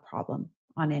we've got a problem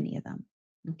on any of them.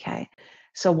 Okay,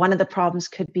 so one of the problems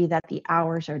could be that the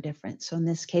hours are different. So in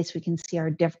this case, we can see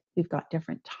we've got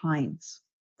different times.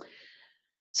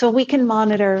 So we can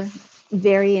monitor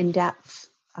very in-depth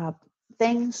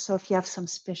things. So if you have some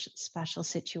special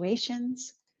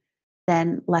situations,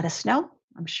 then let us know.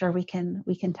 I'm sure we can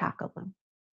tackle them.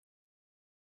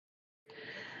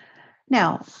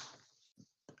 Now,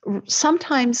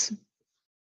 sometimes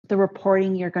the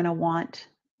reporting you're going to want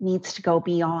needs to go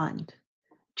beyond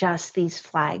just these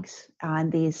flags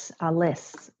and these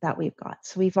lists that we've got.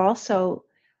 So we've also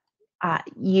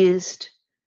used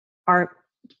our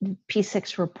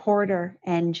P6 reporter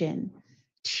engine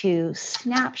to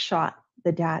snapshot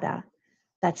the data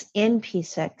that's in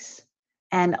P6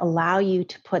 and allow you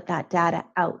to put that data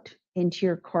out into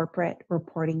your corporate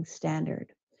reporting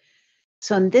standard.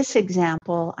 So in this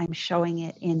example, I'm showing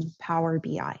it in Power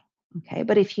BI. Okay,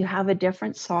 but if you have a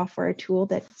different software tool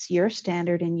that's your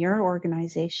standard in your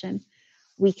organization,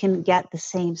 we can get the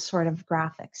same sort of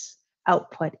graphics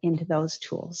output into those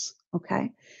tools.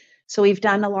 Okay, so we've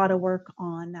done a lot of work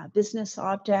on business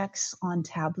objects, on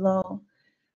Tableau,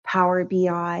 Power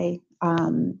BI.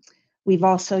 We've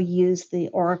also used the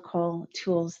Oracle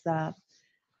tools, the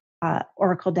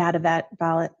Oracle Data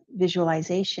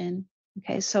Visualization.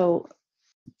 Okay, so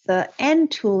the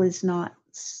end tool is not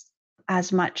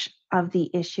as much of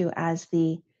the issue as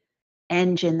the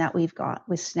engine that we've got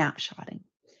with snapshotting.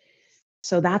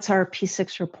 So that's our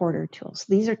P6 reporter tools.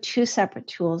 These are two separate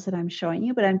tools that I'm showing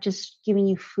you, but I'm just giving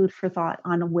you food for thought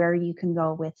on where you can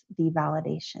go with the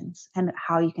validations and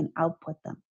how you can output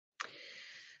them.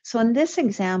 So in this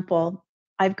example,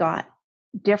 I've got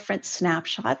different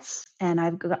snapshots and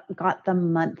I've got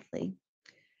them monthly.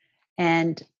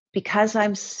 And because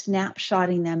I'm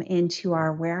snapshotting them into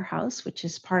our warehouse, which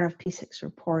is part of P6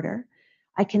 Reporter,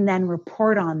 I can then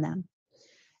report on them.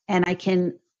 And I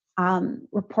can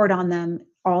report on them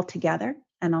all together,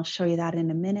 and I'll show you that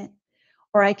in a minute.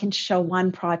 Or I can show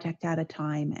one project at a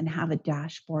time and have a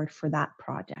dashboard for that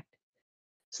project.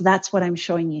 So that's what I'm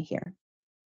showing you here.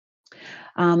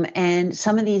 And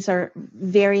some of these are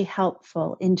very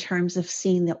helpful in terms of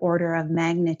seeing the order of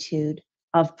magnitude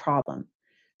of problem.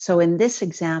 So in this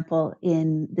example,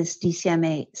 in this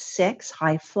DCMA 6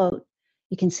 high float,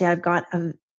 you can see I've got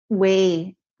a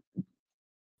way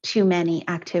too many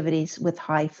activities with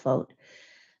high float.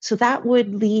 So that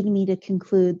would lead me to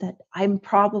conclude that I'm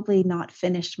probably not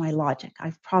finished my logic.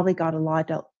 I've probably got a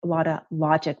lot of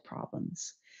logic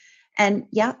problems. And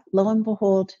yeah, lo and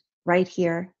behold, right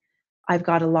here, I've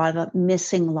got a lot of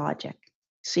missing logic.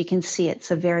 So you can see it's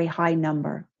a very high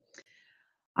number.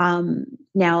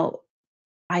 Now,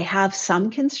 I have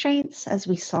some constraints, as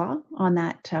we saw on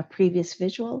that previous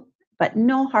visual, but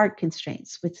no hard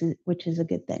constraints, which is a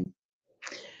good thing.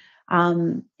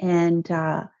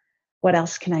 What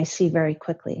else can I see very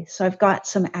quickly? So I've got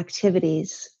some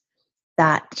activities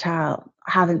that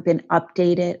haven't been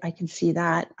updated. I can see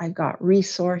that. I've got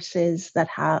resources that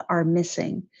are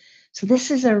missing. So this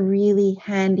is a really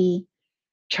handy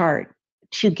chart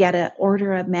to get an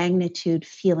order of magnitude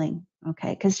feeling,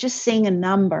 okay? Because just seeing a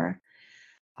number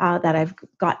that I've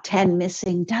got 10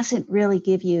 missing doesn't really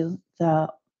give you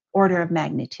the order of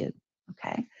magnitude,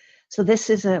 okay? So this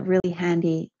is a really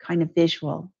handy kind of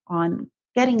visual on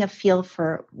getting a feel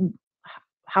for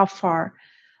how far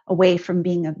away from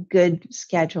being a good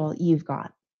schedule you've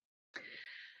got.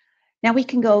 Now we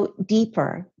can go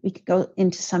deeper. We could go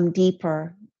into some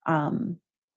deeper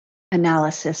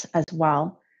analysis as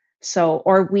well. So,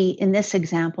 in this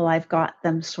example, I've got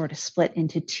them sort of split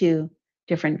into two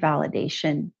different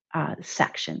validation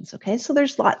sections, okay? So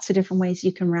there's lots of different ways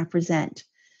you can represent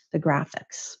the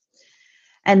graphics.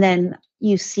 And then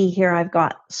you see here, I've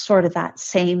got sort of that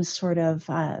same sort of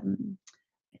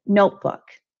notebook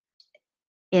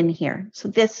in here. So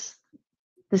this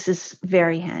is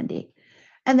very handy.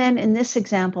 And then in this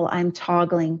example, I'm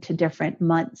toggling to different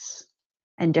months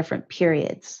and different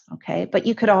periods, okay? But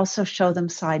you could also show them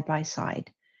side by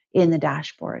side in the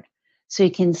dashboard so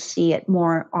you can see it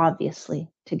more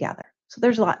obviously together. So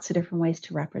there's lots of different ways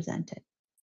to represent it.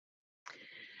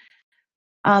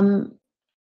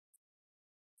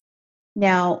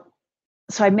 Now,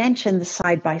 so I mentioned the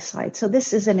side by side. So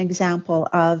this is an example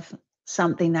of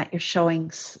something that you're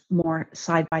showing more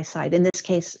side by side. In this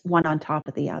case, one on top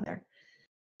of the other.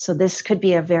 So this could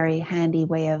be a very handy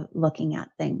way of looking at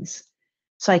things.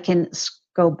 So I can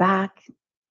go back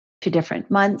to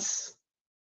different months.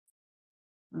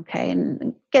 Okay,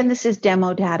 and again, this is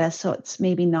demo data, so it's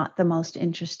maybe not the most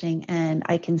interesting, and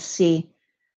I can see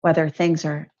whether things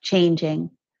are changing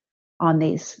on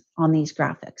these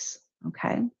graphics.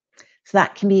 Okay, so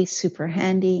that can be super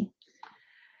handy.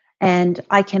 And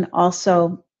I can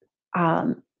also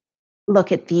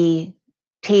look at the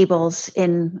tables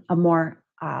in a more,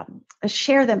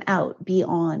 share them out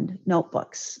beyond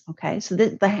notebooks, okay? So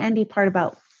the handy part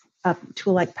about a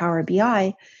tool like Power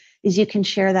BI is you can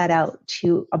share that out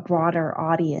to a broader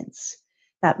audience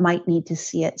that might need to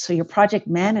see it. So your project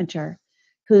manager,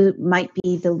 who might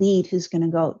be the lead who's gonna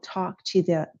go talk to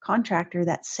the contractor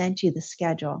that sent you the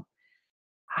schedule,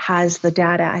 has the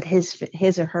data at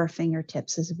his or her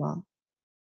fingertips as well.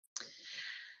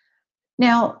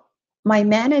 Now, my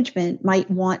management might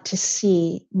want to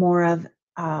see more of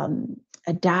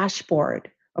a dashboard,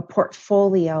 a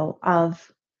portfolio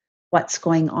of what's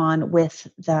going on with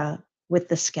the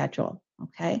schedule.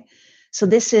 Okay, So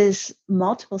this is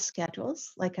multiple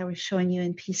schedules, like I was showing you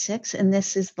in P6, and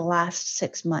this is the last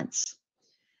 6 months.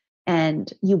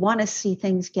 And you want to see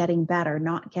things getting better,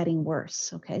 not getting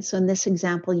worse. Okay, so in this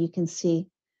example, you can see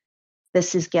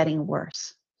this is getting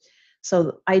worse.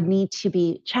 So I need to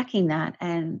be checking that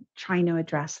and trying to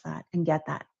address that and get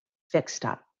that fixed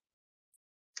up.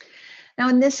 Now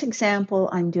in this example,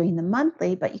 I'm doing the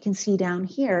monthly, but you can see down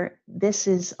here, this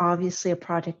is obviously a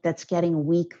project that's getting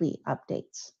weekly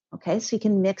updates. Okay, so you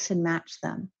can mix and match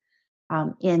them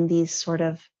in these sort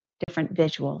of different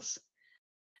visuals.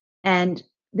 And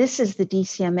this is the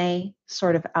DCMA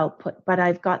sort of output, but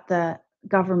I've got the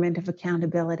Government of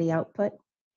Accountability output,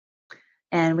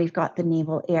 and we've got the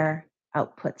Naval Air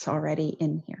outputs already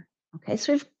in here. Okay,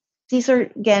 so these are,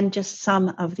 again, just some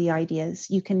of the ideas.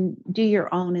 You can do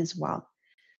your own as well.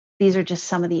 These are just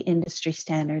some of the industry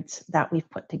standards that we've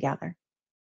put together.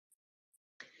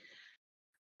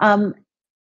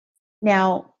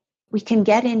 Now, we can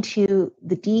get into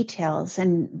the details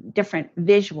and different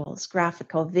visuals,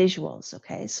 graphical visuals,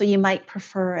 okay? So you might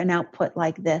prefer an output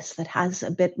like this that has a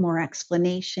bit more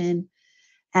explanation,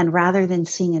 and rather than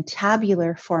seeing a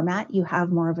tabular format, you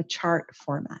have more of a chart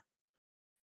format.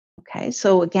 Okay,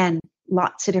 so again,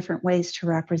 lots of different ways to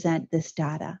represent this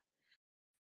data.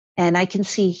 And I can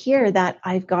see here that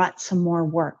I've got some more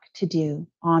work to do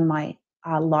on my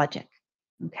logic,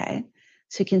 okay?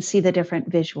 So you can see the different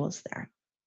visuals there,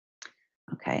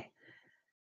 okay?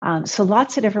 So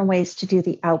lots of different ways to do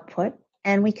the output,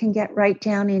 and we can get right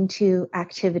down into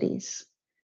activities.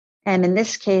 And in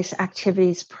this case,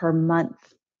 activities per month.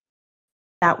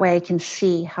 That way I can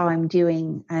see how I'm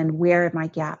doing and where my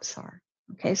gaps are.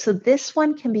 Okay, so this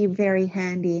one can be very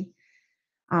handy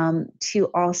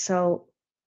to also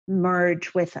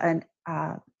merge with an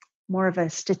more of a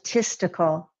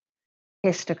statistical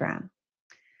histogram.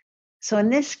 So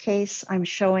in this case, I'm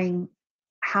showing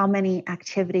how many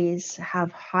activities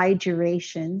have high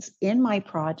durations in my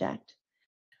project,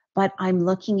 but I'm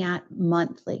looking at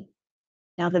monthly.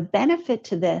 Now the benefit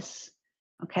to this,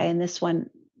 okay, and this one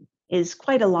is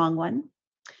quite a long one.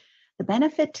 The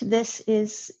benefit to this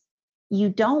is you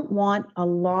don't want a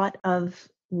lot of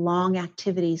long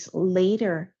activities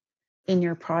later in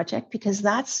your project, because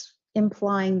that's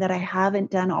implying that I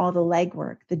haven't done all the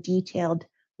legwork, the detailed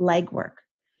legwork.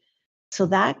 So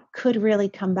that could really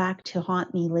come back to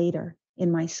haunt me later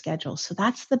in my schedule. So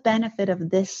that's the benefit of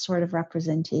this sort of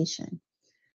representation,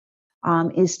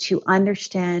 is to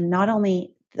understand not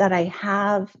only that I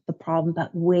have the problem,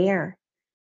 but where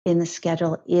in the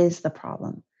schedule is the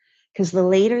problem. Because the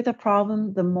later the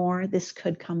problem, the more this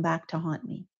could come back to haunt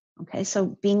me. Okay,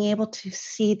 so being able to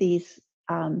see these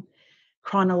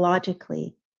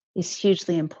chronologically is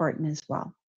hugely important as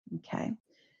well. Okay,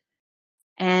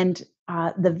 and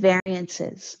the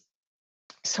variances.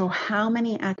 So how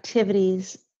many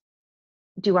activities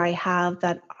do I have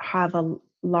that have a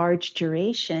large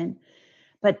duration,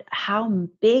 but how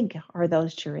big are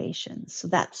those durations? So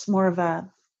that's more of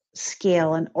a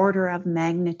scale, an order of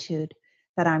magnitude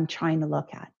that I'm trying to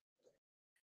look at.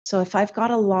 So if I've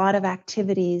got a lot of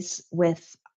activities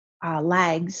with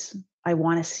lags, I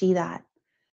want to see that.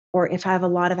 Or if I have a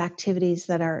lot of activities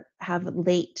that have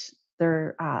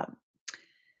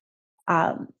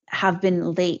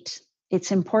been late,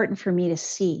 it's important for me to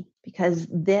see, because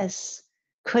this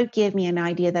could give me an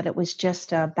idea that it was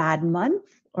just a bad month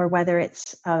or whether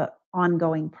it's an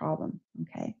ongoing problem.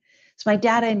 Okay, so my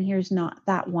data in here is not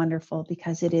that wonderful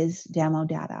because it is demo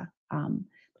data.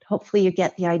 But hopefully you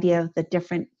get the idea of the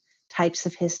different types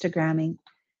of histogramming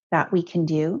that we can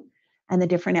do and the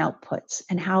different outputs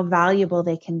and how valuable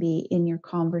they can be in your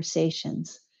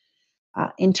conversations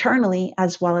internally,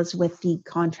 as well as with the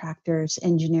contractors,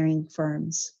 engineering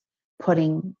firms,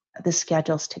 putting the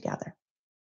schedules together.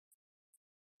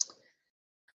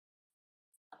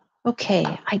 Okay,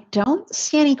 I don't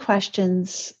see any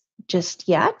questions just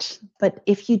yet, but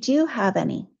if you do have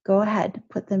any, go ahead,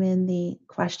 put them in the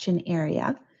question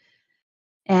area.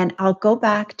 And I'll go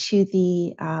back to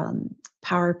the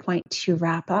PowerPoint to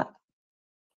wrap up.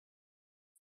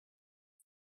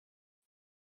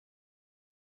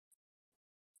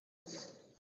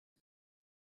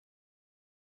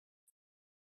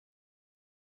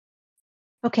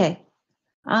 Okay.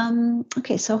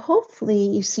 Okay, so hopefully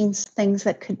you've seen things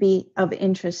that could be of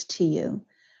interest to you.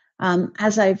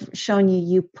 As I've shown you,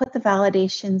 you put the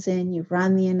validations in, you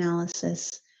run the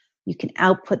analysis, you can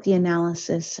output the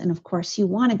analysis, and of course you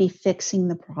want to be fixing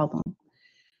the problem.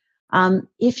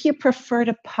 If you prefer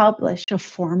to publish a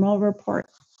formal report,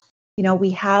 you know, we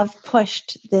have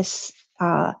pushed this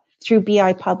through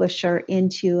BI Publisher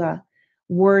into a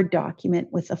Word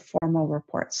document with a formal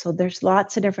report. So there's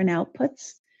lots of different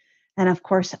outputs. And of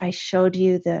course, I showed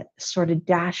you the sort of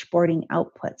dashboarding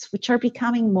outputs, which are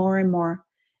becoming more and more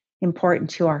important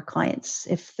to our clients.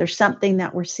 If there's something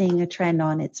that we're seeing a trend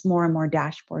on, it's more and more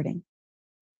dashboarding.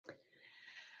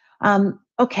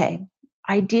 Okay,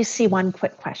 I do see one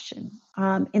quick question.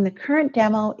 In the current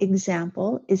demo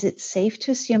example, is it safe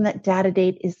to assume that data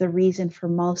date is the reason for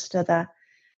most of the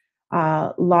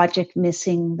logic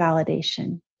missing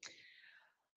validation?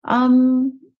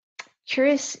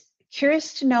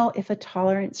 Curious to know if a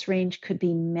tolerance range could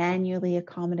be manually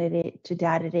accommodated to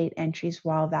data date entries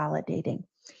while validating.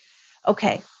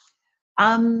 Okay.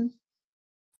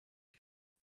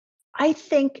 I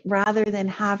think rather than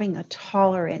having a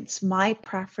tolerance, my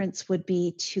preference would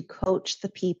be to coach the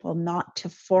people not to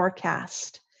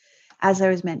forecast, as I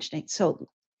was mentioning. So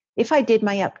if I did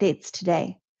my updates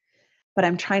today, but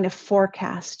I'm trying to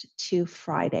forecast to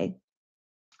Friday,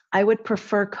 I would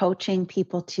prefer coaching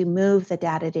people to move the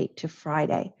data date to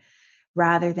Friday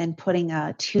rather than putting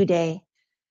a two-day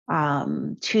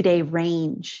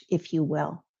range, if you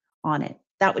will, on it.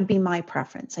 That would be my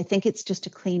preference. I think it's just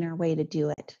a cleaner way to do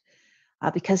it.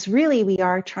 Because really we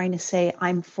are trying to say,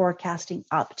 I'm forecasting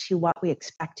up to what we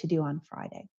expect to do on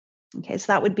Friday. Okay, so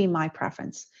that would be my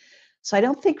preference. So I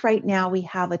don't think right now we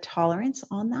have a tolerance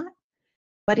on that,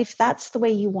 but if that's the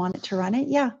way you want it to run it,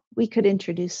 yeah, we could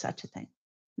introduce such a thing,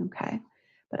 okay?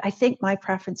 But I think my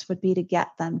preference would be to get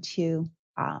them to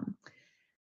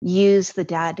use the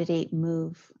data date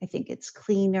move. I think it's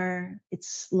cleaner,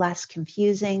 it's less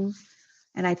confusing,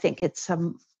 and I think it's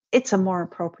a more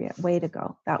appropriate way to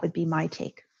go. That would be my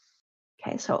take.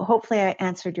 Okay, so hopefully I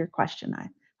answered your question.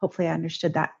 Hopefully I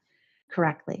understood that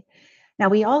correctly. Now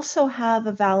we also have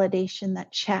a validation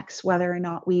that checks whether or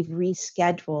not we've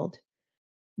rescheduled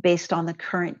based on the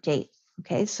current date.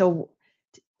 Okay, so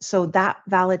that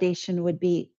validation would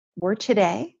be, we're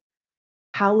today,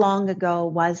 how long ago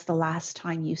was the last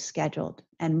time you scheduled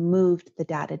and moved the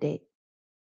data date?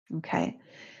 Okay,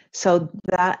 so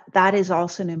that is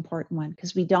also an important one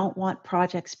because we don't want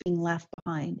projects being left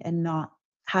behind and not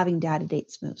having data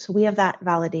dates move. So we have that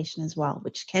validation as well,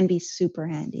 which can be super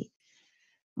handy.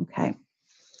 Okay.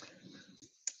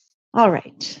 All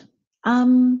right.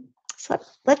 So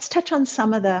let's touch on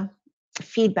some of the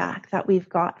feedback that we've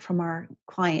got from our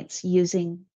clients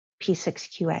using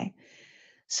P6-QA.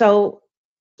 So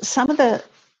some of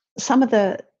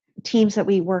the teams that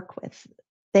we work with,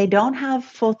 they don't have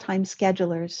full-time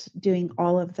schedulers doing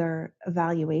all of their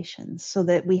evaluations, so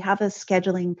that we have a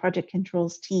scheduling project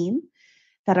controls team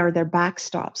that are their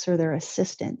backstops or their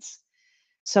assistants.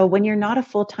 So when you're not a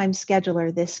full-time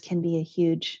scheduler, this can be a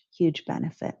huge, huge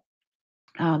benefit.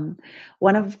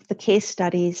 One of the case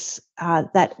studies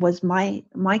that was my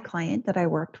client that I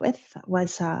worked with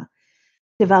was a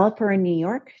developer in New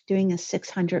York doing a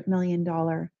 $600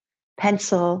 million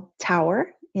pencil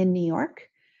tower in New York.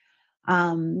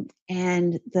 And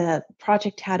the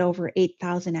project had over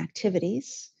 8,000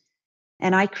 activities.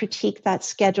 And I critiqued that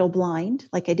schedule blind,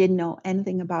 like I didn't know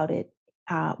anything about it.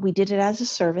 We did it as a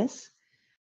service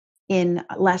in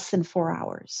less than 4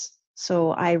 hours.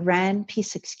 So I ran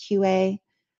P6-QA.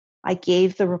 I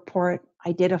gave the report.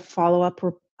 I did a follow-up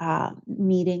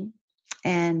meeting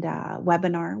and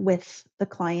webinar with the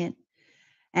client.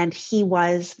 And he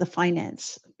was the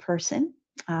finance person.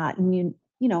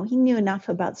 He knew enough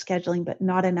about scheduling, but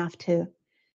not enough to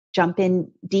jump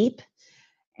in deep.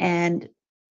 And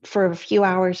for a few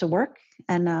hours of work,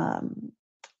 and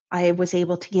I was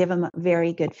able to give him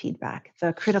very good feedback.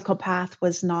 The critical path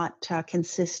was not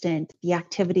consistent. The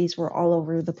activities were all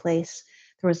over the place.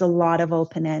 There was a lot of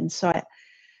open ends. So it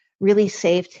really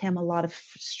saved him a lot of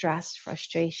stress,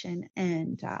 frustration,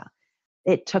 and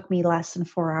it took me less than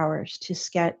 4 hours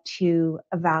to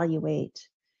evaluate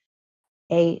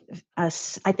I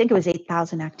think it was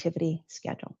 8,000 activity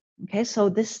schedule. Okay, so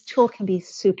this tool can be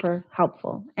super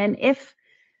helpful. And if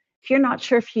you're not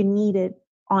sure if you need it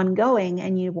ongoing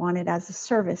and you want it as a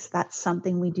service, that's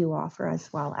something we do offer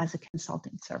as well as a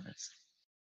consulting service.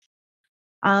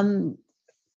 The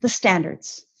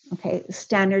standards. Okay,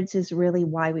 standards is really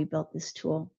why we built this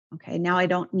tool. Okay, now I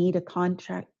don't need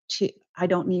I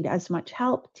don't need as much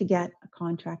help to get a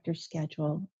contractor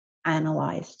schedule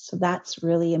analyzed. So that's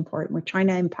really important. We're trying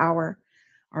to empower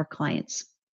our clients.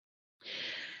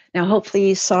 Now, hopefully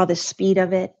you saw the speed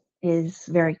of it is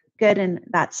very good. And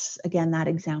that's, again, that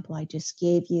example I just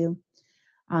gave you.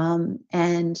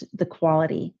 And the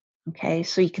quality. Okay,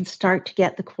 so you can start to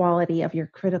get the quality of your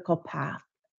critical path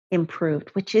improved,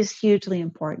 which is hugely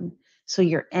important. So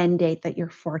your end date that you're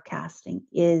forecasting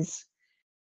is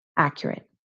accurate.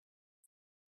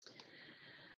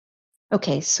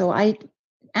 Okay, so I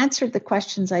answered the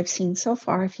questions I've seen so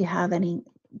far. If you have any,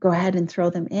 go ahead and throw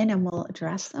them in and we'll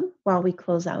address them while we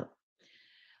close out.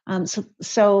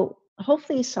 So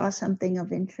hopefully you saw something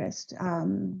of interest,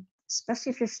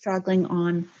 especially if you're struggling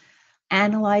on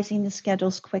analyzing the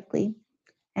schedules quickly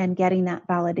and getting that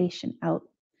validation out.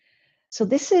 So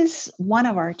this is one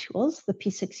of our tools, the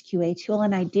P6-QA tool,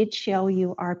 and I did show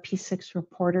you our P6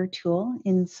 reporter tool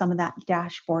in some of that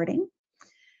dashboarding.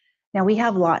 Now we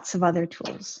have lots of other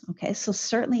tools, okay? So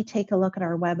certainly take a look at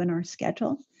our webinar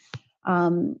schedule.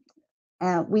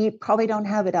 We probably don't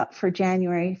have it up for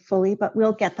January fully, but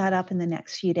we'll get that up in the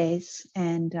next few days.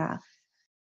 And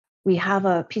we have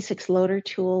a P6 loader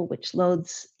tool, which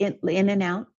loads in and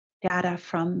out data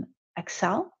from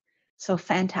Excel. So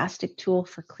fantastic tool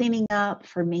for cleaning up,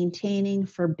 for maintaining,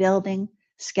 for building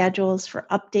schedules, for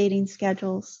updating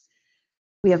schedules.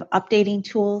 We have updating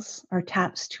tools, our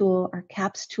TAPS tool, our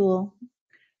CAPS tool.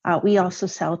 We also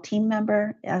sell Team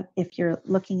Member if you're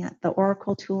looking at the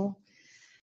Oracle tool.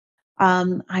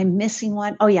 I'm missing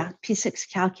one. Oh yeah, P6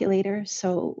 calculator.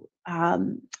 So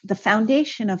the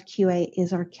foundation of QA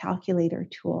is our calculator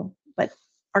tool, but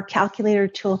our calculator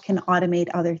tool can automate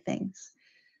other things.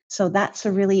 So that's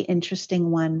a really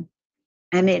interesting one.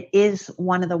 And it is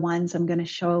one of the ones I'm going to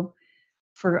show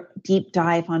for deep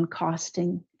dive on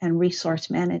costing and resource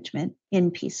management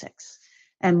in P6.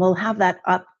 And we'll have that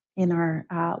up in our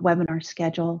webinar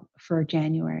schedule for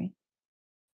January.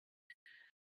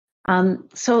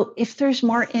 So if there's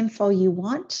more info you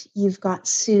want, you've got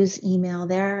Sue's email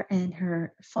there and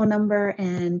her phone number,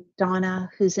 and Donna,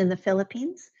 who's in the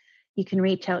Philippines. You can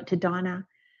reach out to Donna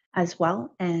as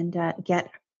well and get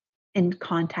in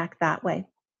contact that way.